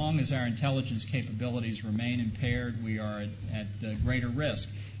think as long as our intelligence capabilities remain impaired, we are at greater risk.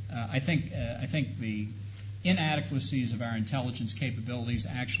 I think the inadequacies of our intelligence capabilities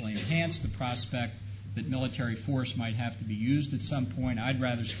actually enhance the prospect that military force might have to be used at some point. I'd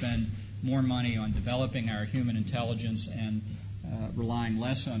rather spend more money on developing our human intelligence and relying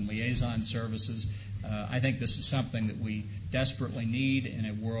less on liaison services. I think this is something that we desperately need in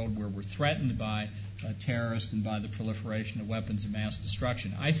a world where we're threatened by terrorists and by the proliferation of weapons of mass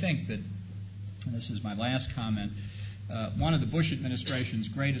destruction. I think that, and this is my last comment, one of the Bush administration's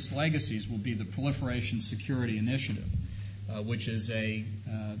greatest legacies will be the Proliferation Security Initiative, which is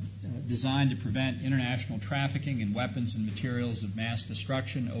designed to prevent international trafficking in weapons and materials of mass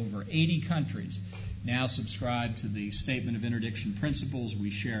destruction. Over 80 countries now subscribe to the Statement of Interdiction Principles.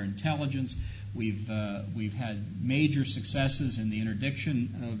 We share intelligence. We've had major successes in the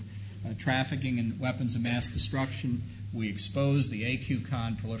interdiction of trafficking in weapons of mass destruction. We exposed the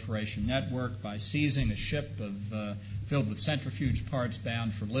AQCON proliferation network by seizing a ship filled with centrifuge parts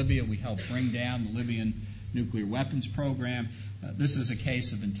bound for Libya. We helped bring down the Libyan nuclear weapons program. This is a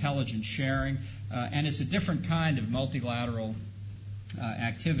case of intelligence sharing, and it's a different kind of multilateral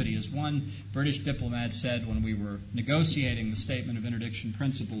activity. As one British diplomat said when we were negotiating the Statement of Interdiction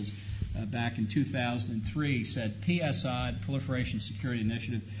Principles back in 2003, he said, PSI, the Proliferation Security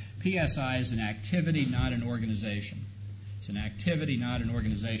Initiative, PSI is an activity, not an organization. It's an activity, not an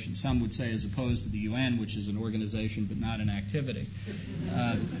organization. Some would say as opposed to the UN, which is an organization but not an activity.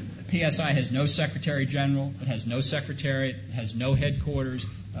 PSI has no Secretary General. It has no Secretariat. It has no headquarters.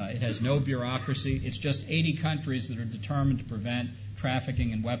 It has no bureaucracy. It's just 80 countries that are determined to prevent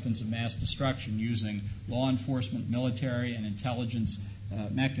trafficking in weapons of mass destruction using law enforcement, military, and intelligence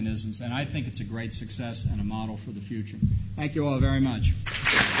mechanisms. And I think it's a great success and a model for the future. Thank you all very much.